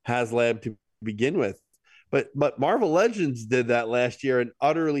HasLab to begin with. But Marvel Legends did that last year and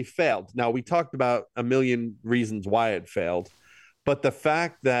utterly failed. Now, we talked about a million reasons why it failed, but the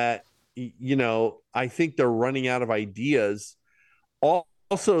fact that, I think they're running out of ideas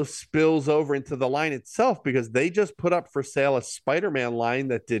also spills over into the line itself, because they just put up for sale a Spider-Man line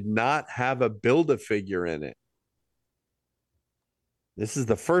that did not have a Build-A-Figure in it. This is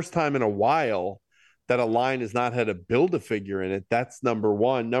the first time in a while that a line has not had a Build-A-Figure in it. That's number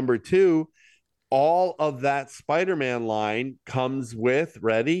one. Number two, all of that Spider-Man line comes with,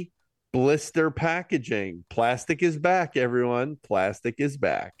 ready, blister packaging. Plastic is back, everyone. Plastic is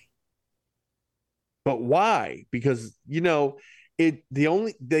back. But why? Because,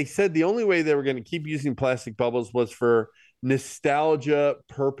 they said the only way they were going to keep using plastic bubbles was for nostalgia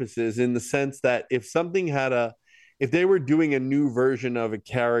purposes, in the sense that if they were doing a new version of a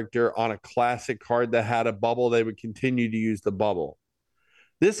character on a classic card that had a bubble, they would continue to use the bubble.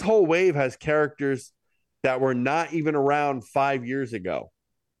 This whole wave has characters that were not even around 5 years ago.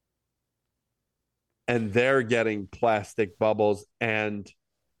 And they're getting plastic bubbles and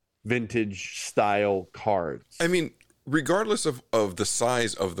vintage style cards. I mean, regardless of the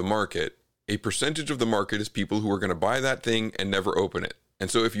size of the market, a percentage of the market is people who are going to buy that thing and never open it. And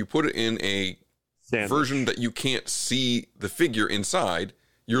so if you put it in a version that you can't see the figure inside,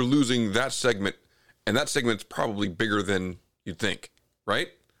 you're losing that segment. And that segment's probably bigger than you'd think, right?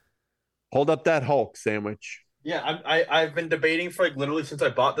 Hold up that Hulk sandwich. Yeah, I've been debating for like literally since I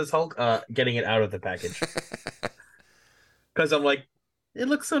bought this Hulk, getting it out of the package. Because I'm like, it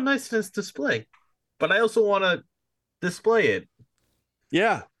looks so nice in its display, but I also want to display it.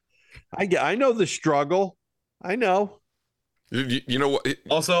 Yeah, I know the struggle. I know. You know what?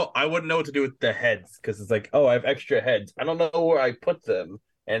 Also, I wouldn't know what to do with the heads because it's like, oh, I have extra heads. I don't know where I put them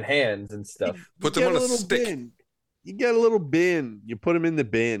and hands and stuff. Put them on a stick. Bin. You get a little bin. You put them in the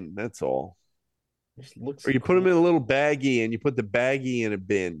bin. That's all. Or you put them in a little baggie and you put the baggie in a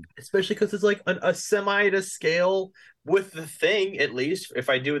bin. Especially because it's like a semi to scale with the thing, at least. If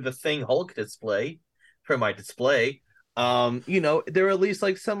I do the thing Hulk display for my display, they're at least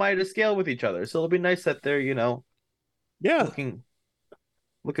like semi to scale with each other. So it'll be nice that they're,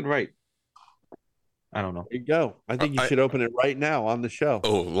 looking right. I don't know. There you go. I think you should open it right now on the show.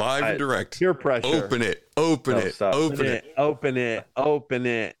 Oh, live and direct. Peer pressure. Open it. Open it.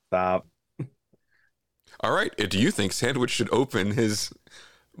 Stop. All right. Do you think Sandwich should open his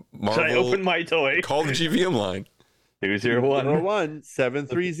Marvel? Should I open my toy? Call the GVM line.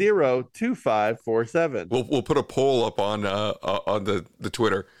 201-730-2547. We'll put a poll up on the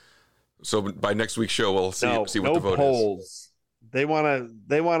Twitter. So by next week's show, we'll see what the vote polls. is. They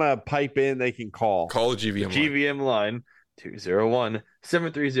wanna pipe in. They can call the GVM line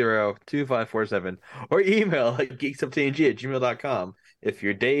 201-730-2547 or email at geekstufftng@gmail.com if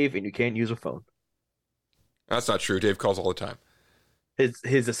you're Dave and you can't use a phone. That's not true. Dave calls all the time.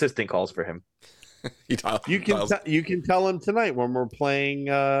 His assistant calls for him. You can tell him tonight when we're playing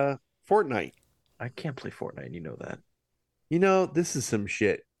Fortnite. I can't play Fortnite. You know that. This is some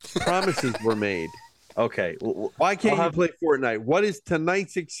shit. Promises were made. Okay. Why can't you play Fortnite? What is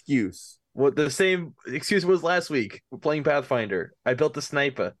tonight's excuse? Well, the same excuse was last week. We're playing Pathfinder. I built the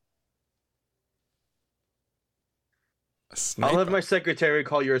sniper. I'll have my secretary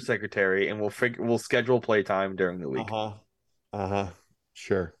call your secretary, and we'll schedule playtime during the week.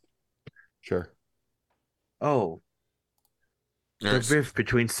 Sure. Oh. The rift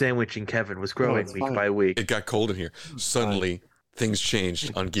between Sandwich and Kevin was growing week by week. It got cold in here. Suddenly, things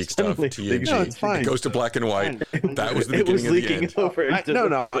changed on Geek Stuff TNG. No, it's fine. It goes to black and white. That was the beginning of the end. Over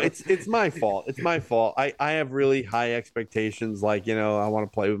no, it's my fault. It's my fault. I have really high expectations. Like, I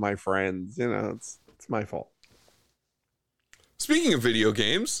want to play with my friends. It's my fault. Speaking of video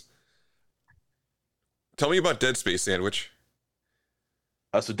games, tell me about Dead Space, Sandwich.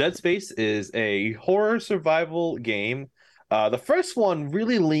 So Dead Space is a horror survival game. The first one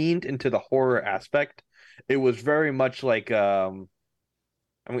really leaned into the horror aspect. It was very much like, it's going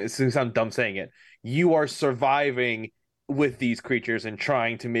to sound dumb saying it. You are surviving with these creatures and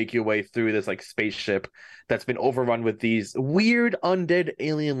trying to make your way through this like spaceship that's been overrun with these weird undead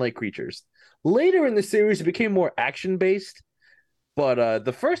alien-like creatures. Later in the series, it became more action-based. But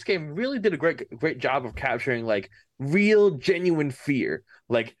the first game really did a great job of capturing like real, genuine fear.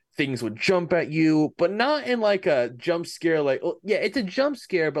 Like things would jump at you, but not in like a jump scare. Like, yeah, it's a jump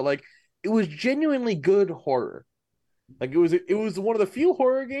scare, but like it was genuinely good horror. Like it was one of the few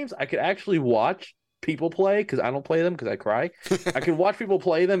horror games I could actually watch people play because I don't play them because I cry. I could watch people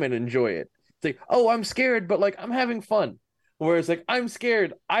play them and enjoy it. It's like, oh, I'm scared, but like I'm having fun. Whereas like I'm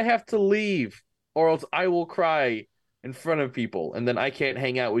scared, I have to leave, or else I will cry in front of people, and then I can't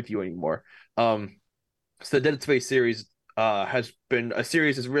hang out with you anymore. So the Dead Space series has been a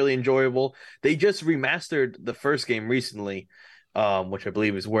series that's really enjoyable. They just remastered the first game recently, which I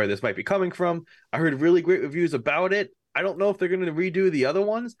believe is where this might be coming from. I heard really great reviews about it. I don't know if they're going to redo the other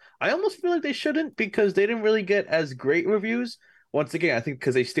ones. I almost feel like they shouldn't because they didn't really get as great reviews. Once again, I think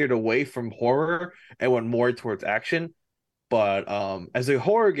because they steered away from horror and went more towards action. But as a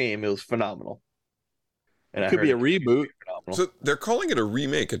horror game, it was phenomenal. And it could be a reboot. So they're calling it a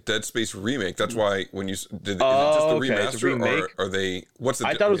remake, a Dead Space remake. That's why when you did, is it just a remaster, or are they? What's the?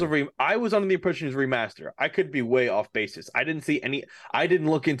 I thought it was I was under the impression it was a remaster. I could be way off basis. I didn't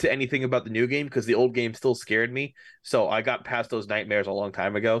look into anything about the new game because the old game still scared me. So I got past those nightmares a long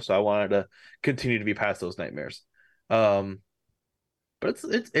time ago. So I wanted to continue to be past those nightmares. But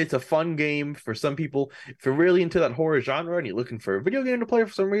it's a fun game for some people. If you're really into that horror genre and you're looking for a video game to play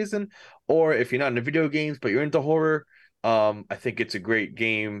for some reason, or if you're not into video games but you're into horror, I think it's a great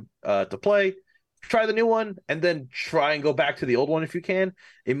game to play. Try the new one and then try and go back to the old one if you can.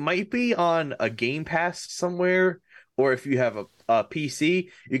 It might be on a Game Pass somewhere, or if you have a PC,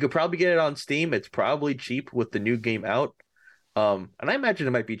 you could probably get it on Steam. It's probably cheap with the new game out. And I imagine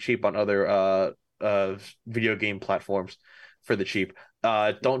it might be cheap on other video game platforms for the cheap.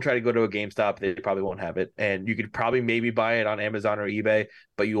 Don't try to go to a GameStop. They probably won't have it. And you could probably maybe buy it on Amazon or eBay,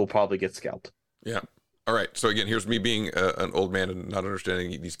 but you will probably get scalped. Yeah. All right. So again, here's me being an old man and not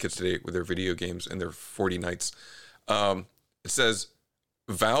understanding these kids today with their video games and their 40 nights. It says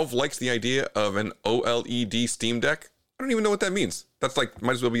Valve likes the idea of an OLED Steam Deck. I don't even know what that means. That's like,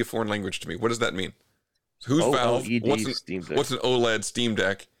 might as well be a foreign language to me. What does that mean? Who's Valve? What's an OLED Steam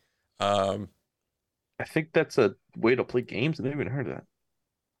Deck? I think that's a way to play games. I've never even heard of that.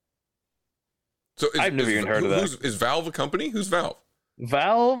 So I've never even heard of that. Is Valve a company? Who's Valve?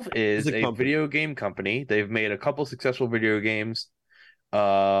 Valve is a video game company. They've made a couple successful video games.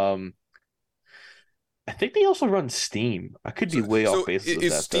 I think they also run Steam. I could be way off base.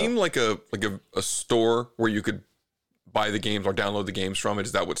 Is Steam like a store where you could buy the games or download the games from it?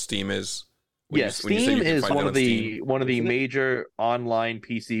 Is that what Steam is? Steam is one of the major online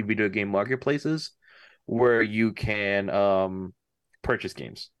PC video game marketplaces where you can purchase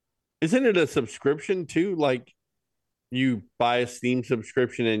games. Isn't it a subscription too? Like you buy a Steam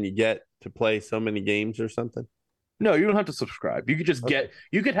subscription and you get to play so many games or something? No, you don't have to subscribe. You could just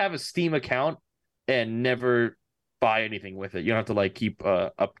you could have a Steam account and never buy anything with it. You don't have to like keep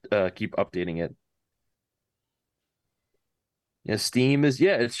updating it. Yeah, Steam is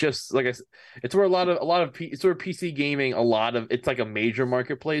it's just like I said, it's where it's where PC gaming it's like a major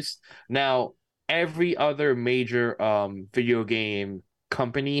marketplace. Now, every other major video game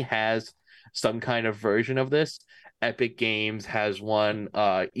company has some kind of version of this. Epic Games has one,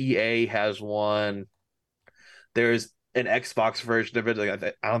 EA has one. There's an Xbox version of it.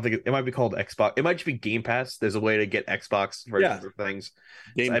 Like, I don't think it might be called Xbox. It might just be Game Pass. There's a way to get Xbox versions of things.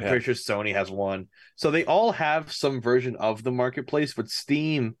 So I'm pretty sure Sony has one. So they all have some version of the marketplace, but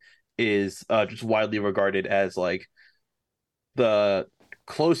Steam is just widely regarded as like the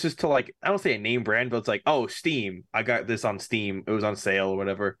closest to like, I don't say a name brand, but it's like, oh, Steam. I got this on Steam. It was on sale or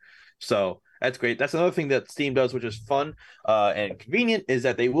whatever. So that's great. That's another thing that Steam does, which is fun and convenient, is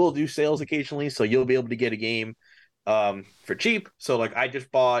that they will do sales occasionally. So you'll be able to get a game for cheap. So like I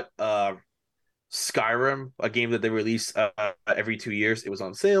just bought Skyrim, a game that they release every 2 years. It was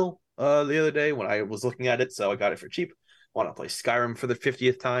on sale the other day when I was looking at it, so I got it for cheap. Want to play Skyrim for the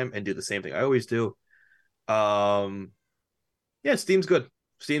 50th time and do the same thing I always do. Steam's good.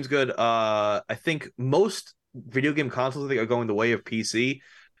 Steam's good. I think most video game consoles are going the way of PC.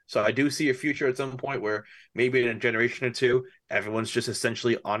 So I do see a future at some point where maybe in a generation or two, everyone's just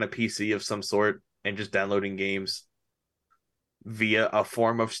essentially on a PC of some sort and just downloading games via a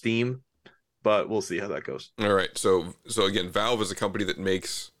form of Steam. But we'll see how that goes. All right. So again, Valve is a company that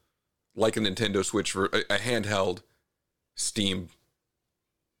makes, like a Nintendo Switch, for a handheld Steam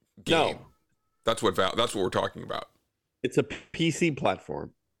game. No. That's what we're talking about. It's a PC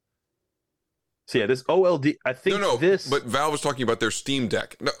platform. So yeah, this OLED, I think but Valve was talking about their Steam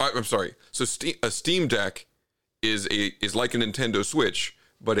Deck. No, I'm sorry. So a Steam Deck is like a Nintendo Switch,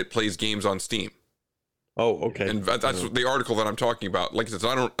 but it plays games on Steam. Oh, okay. And that's the article that I'm talking about. Like I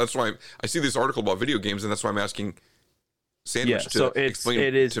said, that's why I see this article about video games, and that's why I'm asking Sandwich to explain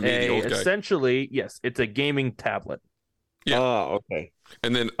it to me, the old guy. Essentially, yes, it's a gaming tablet. Yeah. Oh, okay.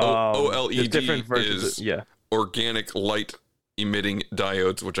 And then OLED is organic light emitting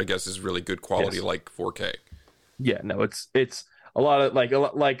diodes, which I guess is really good quality, like 4K. Yeah, no, it's a lot of like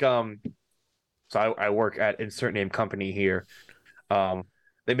so I work at insert name company here.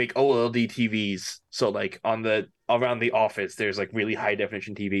 They make OLED TVs, so like around the office there's like really high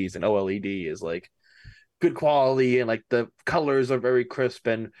definition TVs, and OLED is like good quality, and like the colors are very crisp,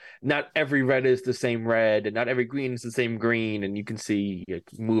 and not every red is the same red, and not every green is the same green, and you can see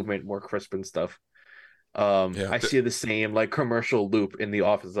movement more crisp and stuff. I see the same like commercial loop in the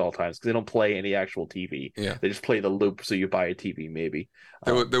office at all times because they don't play any actual TV. Yeah, they just play the loop, so you buy a TV maybe.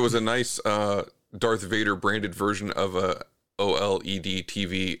 There was a nice Darth Vader branded version of a OLED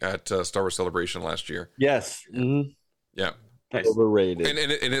TV at Star Wars Celebration last year. Yes. Mm-hmm. Yeah. Nice. Overrated.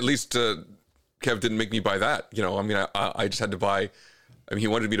 And at least Kev didn't make me buy that. You know, I mean, I just had to buy. I mean, he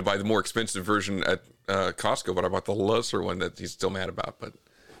wanted me to buy the more expensive version at Costco, but I bought the lesser one that he's still mad about. But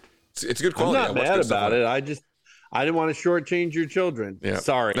it's good quality. I'm not mad about it. I didn't want to shortchange your children. Yeah.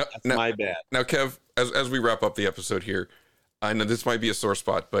 Sorry, that's my bad. Now, Kev, as we wrap up the episode here, I know this might be a sore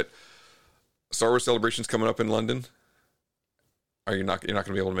spot, but Star Wars Celebration's coming up in London. Are you not going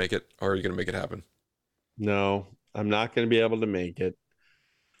to be able to make it, or are you going to make it happen? No, I'm not going to be able to make it.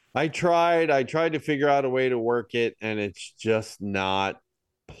 I tried to figure out a way to work it, and it's just not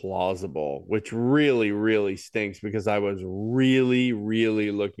plausible, which really, really stinks because I was really,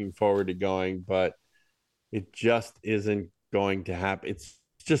 really looking forward to going, but it just isn't going to happen. It's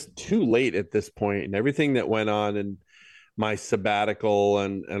just too late at this point, and everything that went on in my sabbatical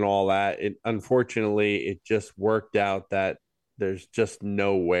and all that, unfortunately, it just worked out that there's just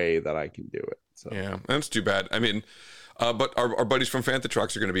no way that I can do it. So yeah, that's too bad. I mean, but our buddies from Fantha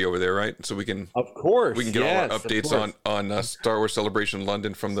Trucks are going to be over there, right? So we can, of course, we can get all our updates on Star Wars Celebration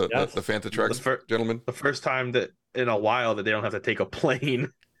London from the Fantha Trucks gentlemen. The first time that in a while that they don't have to take a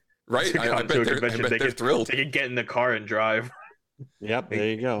plane, right? I bet they're thrilled. They can get in the car and drive. Yep, there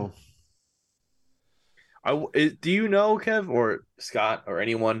you go. Do you know, Kev or Scott or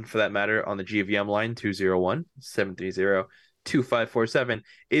anyone for that matter on the GVM line 201-730-2547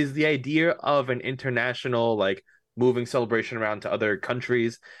 is the idea of an international moving Celebration around to other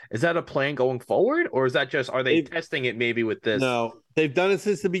countries? Is that a plan going forward, or is that just are they testing it maybe with this? No, they've done it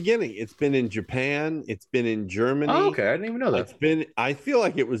since the beginning. It's been in Japan, it's been in Germany. Oh, okay, I didn't even know that. I feel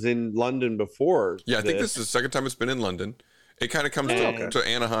like it was in London before. Yeah, I think this is the second time it's been in London. It kind of comes to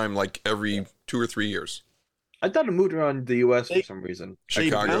Anaheim like every 2 or 3 years. I thought it moved around the U.S. for some reason.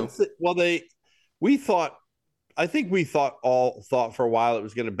 Chicago. We thought for a while it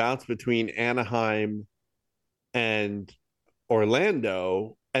was going to bounce between Anaheim and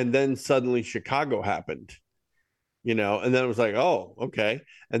Orlando, and then suddenly Chicago happened, and then it was like, oh, okay.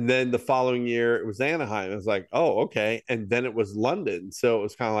 And then the following year it was Anaheim. It was like, oh, okay. And then it was London. So it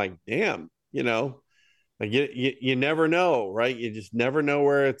was kind of like, damn, you never know, right? You just never know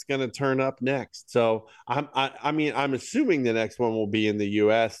where it's going to turn up next. So I'm assuming the next one will be in the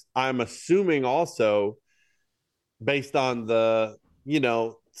U.S. I'm assuming also, based on the,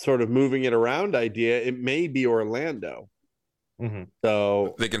 sort of moving it around idea, it may be Orlando. Mm-hmm.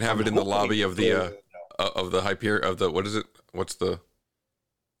 So they can have it in the lobby of the Hyperion of the, what is it? What's the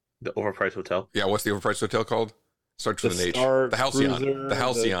overpriced hotel? Yeah, what's the overpriced hotel called? Starts with an H. The Halcyon. The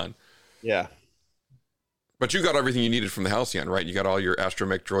Halcyon. Yeah. But you got everything you needed from the Halcyon, right? You got all your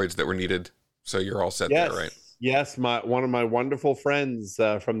astromech droids that were needed, so you're all set there, right? Yes, one of my wonderful friends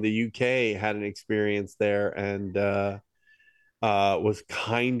from the UK had an experience there, and was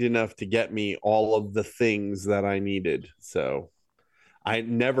kind enough to get me all of the things that I needed. So I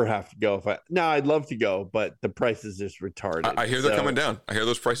never have to go. I'd love to go, but the price is just retarded. I hear they're coming down. I hear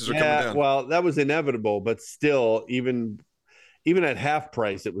those prices are coming down. Well, that was inevitable, but still, even at half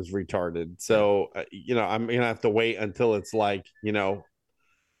price, it was retarded. So, I'm going to have to wait until it's like, the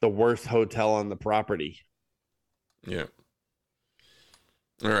worst hotel on the property. Yeah.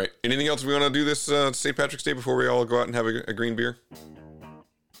 All right. Anything else we want to do this St. Patrick's Day before we all go out and have a green beer?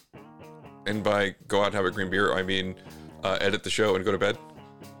 And by go out and have a green beer, I mean edit the show and go to bed?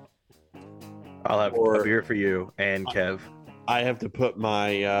 I'll have a beer for you and Kev. I have to put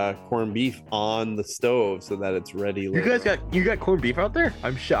my corned beef on the stove so that it's ready. You guys got corned beef out there?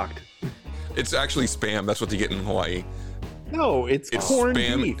 I'm shocked. It's actually Spam. That's what you get in Hawaii. No, it's corned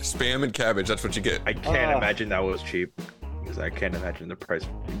beef. Spam and cabbage. That's what you get. I can't imagine that was cheap, because I can't imagine the price.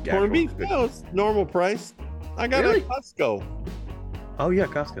 Corned beef? No, it's normal price. I got it at Costco. Oh yeah,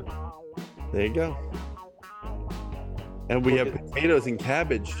 Costco. There you go. And we have potatoes and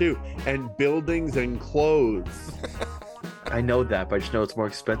cabbage too, and buildings and clothes. I know that, but I just know it's more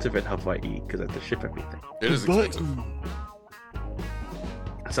expensive in Hawaii because I have to ship everything. It is expensive.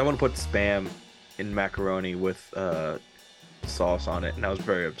 Someone put Spam in macaroni with sauce on it, and I was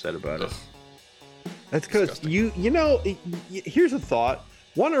very upset about it. That's because here's a thought.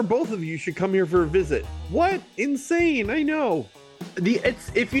 One or both of you should come here for a visit. What? Insane, I know.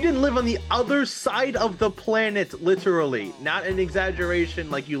 If you didn't live on the other side of the planet, literally, not an exaggeration,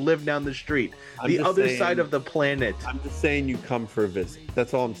 like you live down the street. The other side of the planet. I'm just saying you come for a visit.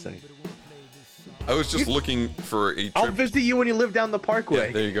 That's all I'm saying. I was just looking for a trip. I'll visit you when you live down the parkway.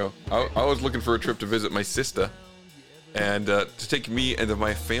 Yeah, there you go. I was looking for a trip to visit my sister. And to take me and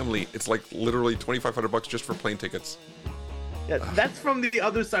my family, it's like literally $2,500 just for plane tickets. Yeah, that's from the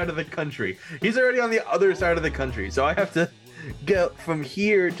other side of the country. He's already on the other side of the country, so I have to go from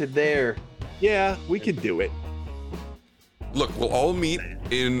here to there. Yeah, we could do it. Look, we'll all meet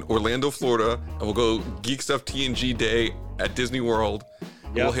in Orlando, Florida, and we'll go Geek Stuff TNG Day at Disney World.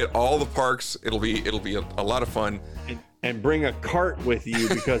 Yep. We'll hit all the parks. It'll be a lot of fun. And bring a cart with you,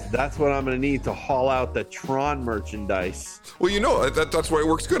 because that's what I'm going to need to haul out the Tron merchandise. Well, that's why it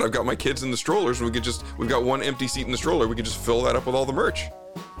works good. I've got my kids in the strollers, and we've got one empty seat in the stroller. We can just fill that up with all the merch.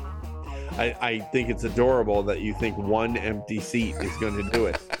 I think it's adorable that you think one empty seat is going to do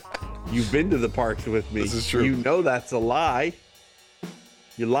it. You've been to the parks with me. This is true. You know that's a lie.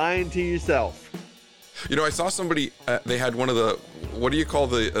 You're lying to yourself. You know, I saw somebody. They had one of the. What do you call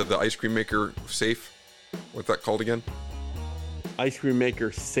the ice cream maker safe? What's that called again? Ice cream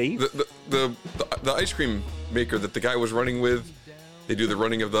maker safe. The ice cream maker that the guy was running with. They do the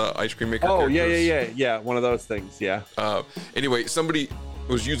running of the ice cream maker. Oh characters. yeah. One of those things. Yeah. Anyway, somebody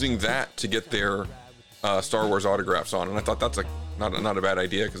was using that to get their Star Wars autographs on, and I thought that's not a bad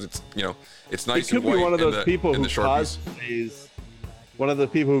idea because it's it's nice. It could and be white one of in those people in who the Sharpies. cosplays. One of the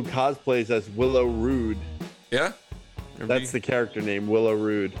people who cosplays as Willow Rude. Yeah. That's the character name, Willow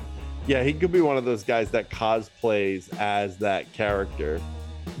Rude. Yeah, he could be one of those guys that cosplays as that character.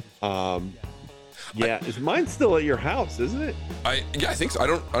 Is mine still at your house, isn't it? I think so. I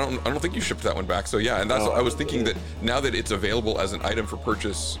don't think you shipped that one back. So yeah, and that's I was thinking that now that it's available as an item for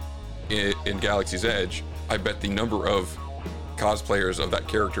purchase in Galaxy's Edge, I bet the number of cosplayers of that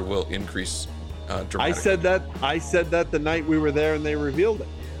character will increase dramatically. I said that the night we were there and they revealed it.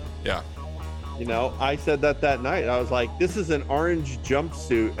 Yeah. I said that night. I was like, this is an orange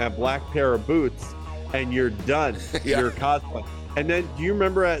jumpsuit and a black pair of boots, and you're done. Yeah. You're cosplay. And then, do you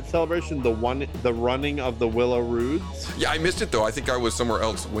remember at Celebration the running of the Willow Rudes? Yeah, I missed it though. I think I was somewhere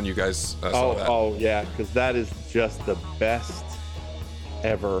else when you guys saw that. Oh yeah, because that is just the best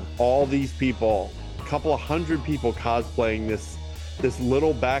ever. All these people, a couple of hundred people cosplaying this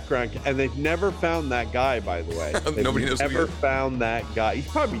little background, and they've never found that guy, by the way. Nobody knows. Never found that guy. He's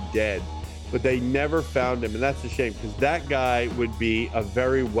probably dead, but they never found him, and that's a shame because that guy would be a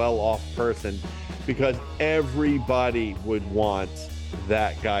very well-off person because everybody would want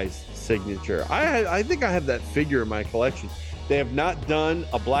that guy's signature. I think I have that figure in my collection. They have not done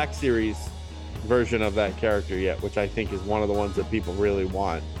a Black Series version of that character yet, which I think is one of the ones that people really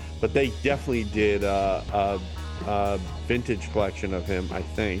want. But they definitely did a vintage collection of him, I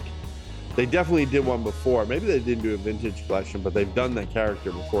think. They definitely did one before. Maybe they didn't do a vintage collection, but they've done that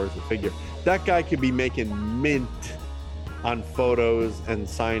character before as a figure. That guy could be making mint on photos and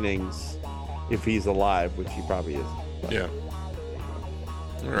signings if he's alive, which he probably is. But. Yeah.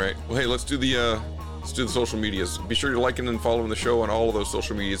 All right. Well, hey, let's do the social medias. Be sure you're liking and following the show on all of those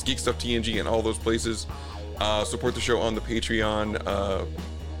social medias, Geek Stuff TNG and all those places. Support the show on the Patreon,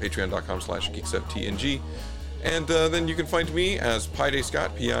 patreon.com/geekstufftng. And then you can find me as Pi Day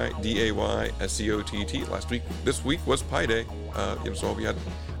Scott, PIDAYSCOTT. This week was Pi Day. So I hope you had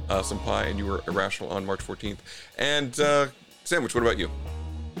some pie and you were irrational on March 14th. And Sandwich, what about you?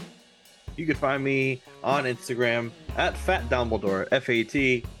 You can find me on Instagram at FatDumbledore,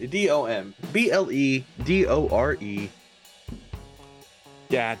 FATDOMBLEDORE.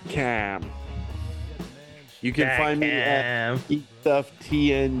 .com. You can find me at Geek Stuff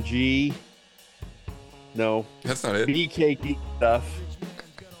TNG. No, that's not it. BK Geek Stuff.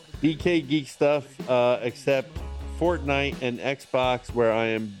 BK Geek Stuff, except Fortnite and Xbox, where I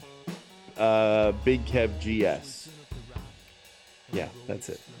am Big Kev GS. Yeah, that's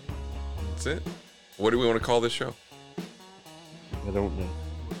it. That's it. What do we want to call this show? I don't know.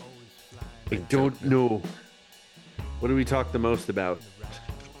 I don't know. What do we talk the most about?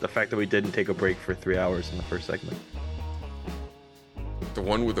 The fact that we didn't take a break for 3 hours in the first segment. The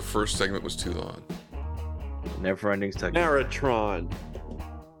one with the first segment was too long. Never-ending segment. Maratron.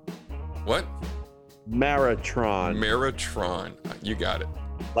 What? Maratron. Maratron. You got it.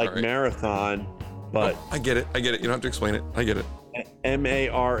 Like marathon, but... I get it. You don't have to explain it. I get it.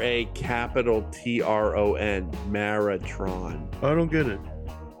 MARA capital TRON. Maratron. I don't get it.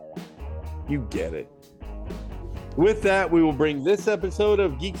 You get it. With that, we will bring this episode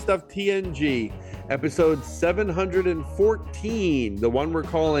of Geek Stuff TNG, episode 714, the one we're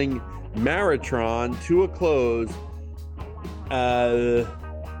calling Maratron, to a close. The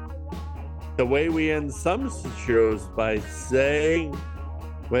way we end some shows by saying,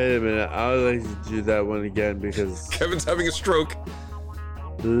 wait a minute, I would like to do that one again because Kevin's having a stroke.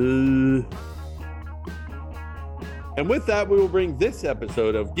 And with that, we will bring this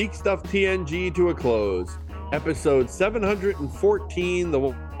episode of Geek Stuff TNG to a close. Episode 714, the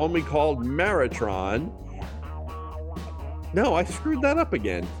one we called Maratron. No, I screwed that up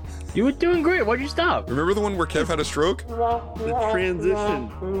again. You were doing great. Why'd you stop? Remember the one where Kev had a stroke? The transition.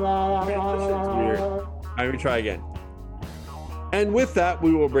 Transition's weird. All right, let me try again. And with that,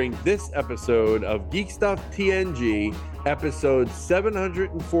 we will bring this episode of Geek Stuff TNG, episode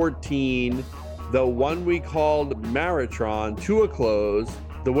 714, the one we called Maratron, to a close.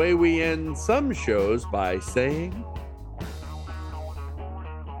 The way we end some shows by saying,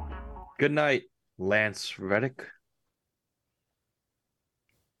 good night, Lance Reddick.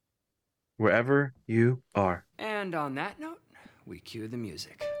 Wherever you are. And on that note, we cue the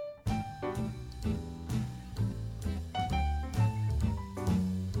music.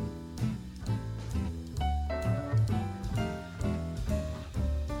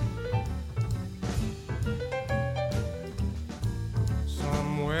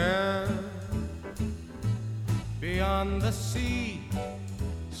 beyond the sea,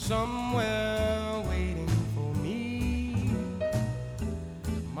 somewhere waiting for me.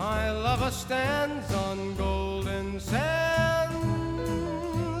 My lover stands on golden sands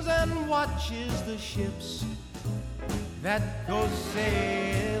and watches the ships that go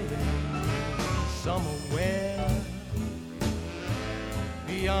sailing somewhere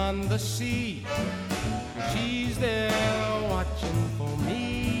beyond the sea. She's there watching for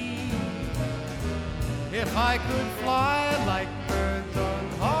me. If I could fly like birds on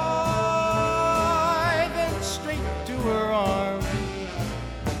high, then straight to her arms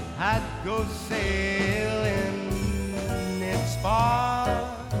I'd go sailing. It's far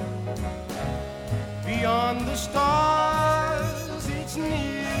beyond the stars, it's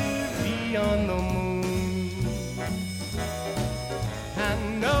near beyond the moon.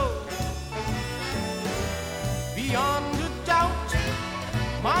 And no, beyond a doubt,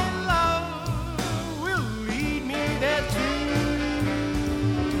 my love will lead me there too.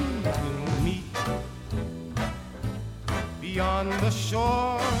 We'll meet beyond the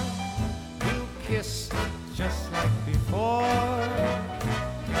shore, we'll kiss just like before.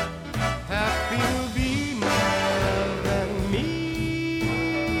 Happy will be my love and me,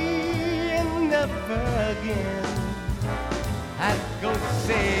 and never again I'd go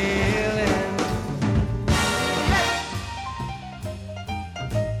sailing.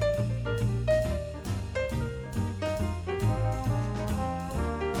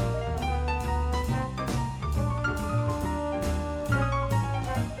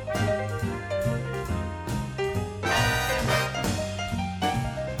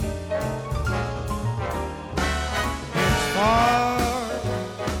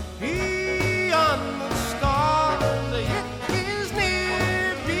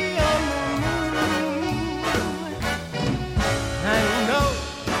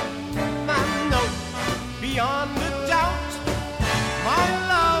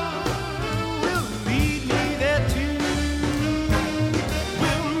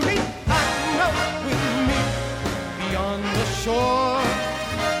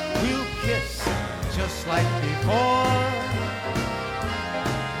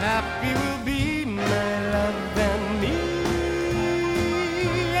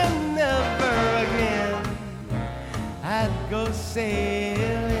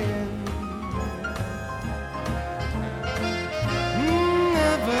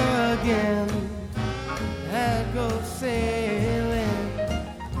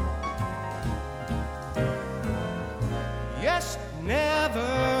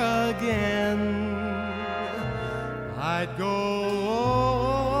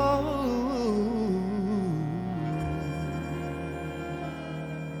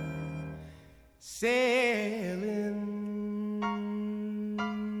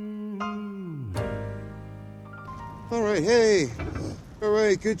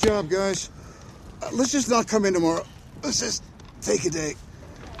 Good job, guys. Let's just not come in tomorrow. Let's just take a day.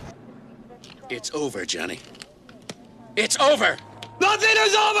 It's over, Johnny. It's over! Nothing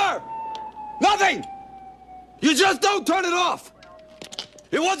is over! Nothing! You just don't turn it off!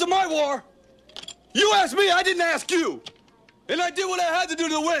 It wasn't my war. You asked me, I didn't ask you. And I did what I had to do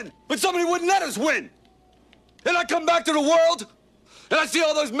to win, but somebody wouldn't let us win. And I come back to the world, and I see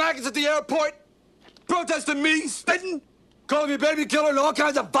all those maggots at the airport protesting me, spitting, calling me baby killer and all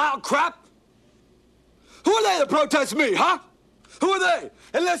kinds of vile crap? Who are they to protest me, huh? Who are they?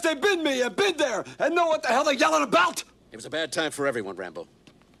 Unless they've been me and been there and know what the hell they're yelling about. It was a bad time for everyone, Rambo.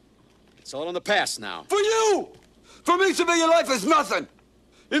 It's all in the past now. For you! For me, civilian life is nothing.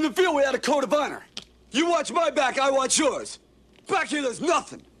 In the field, we had a code of honor. You watch my back, I watch yours. Back here, there's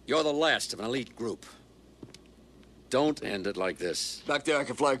nothing. You're the last of an elite group. Don't end it like this. Back there, I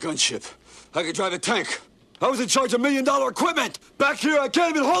could fly a gunship. I could drive a tank. I was in charge of $1 million equipment. Back here, I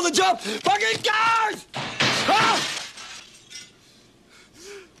can't even hold a job. Fucking cars!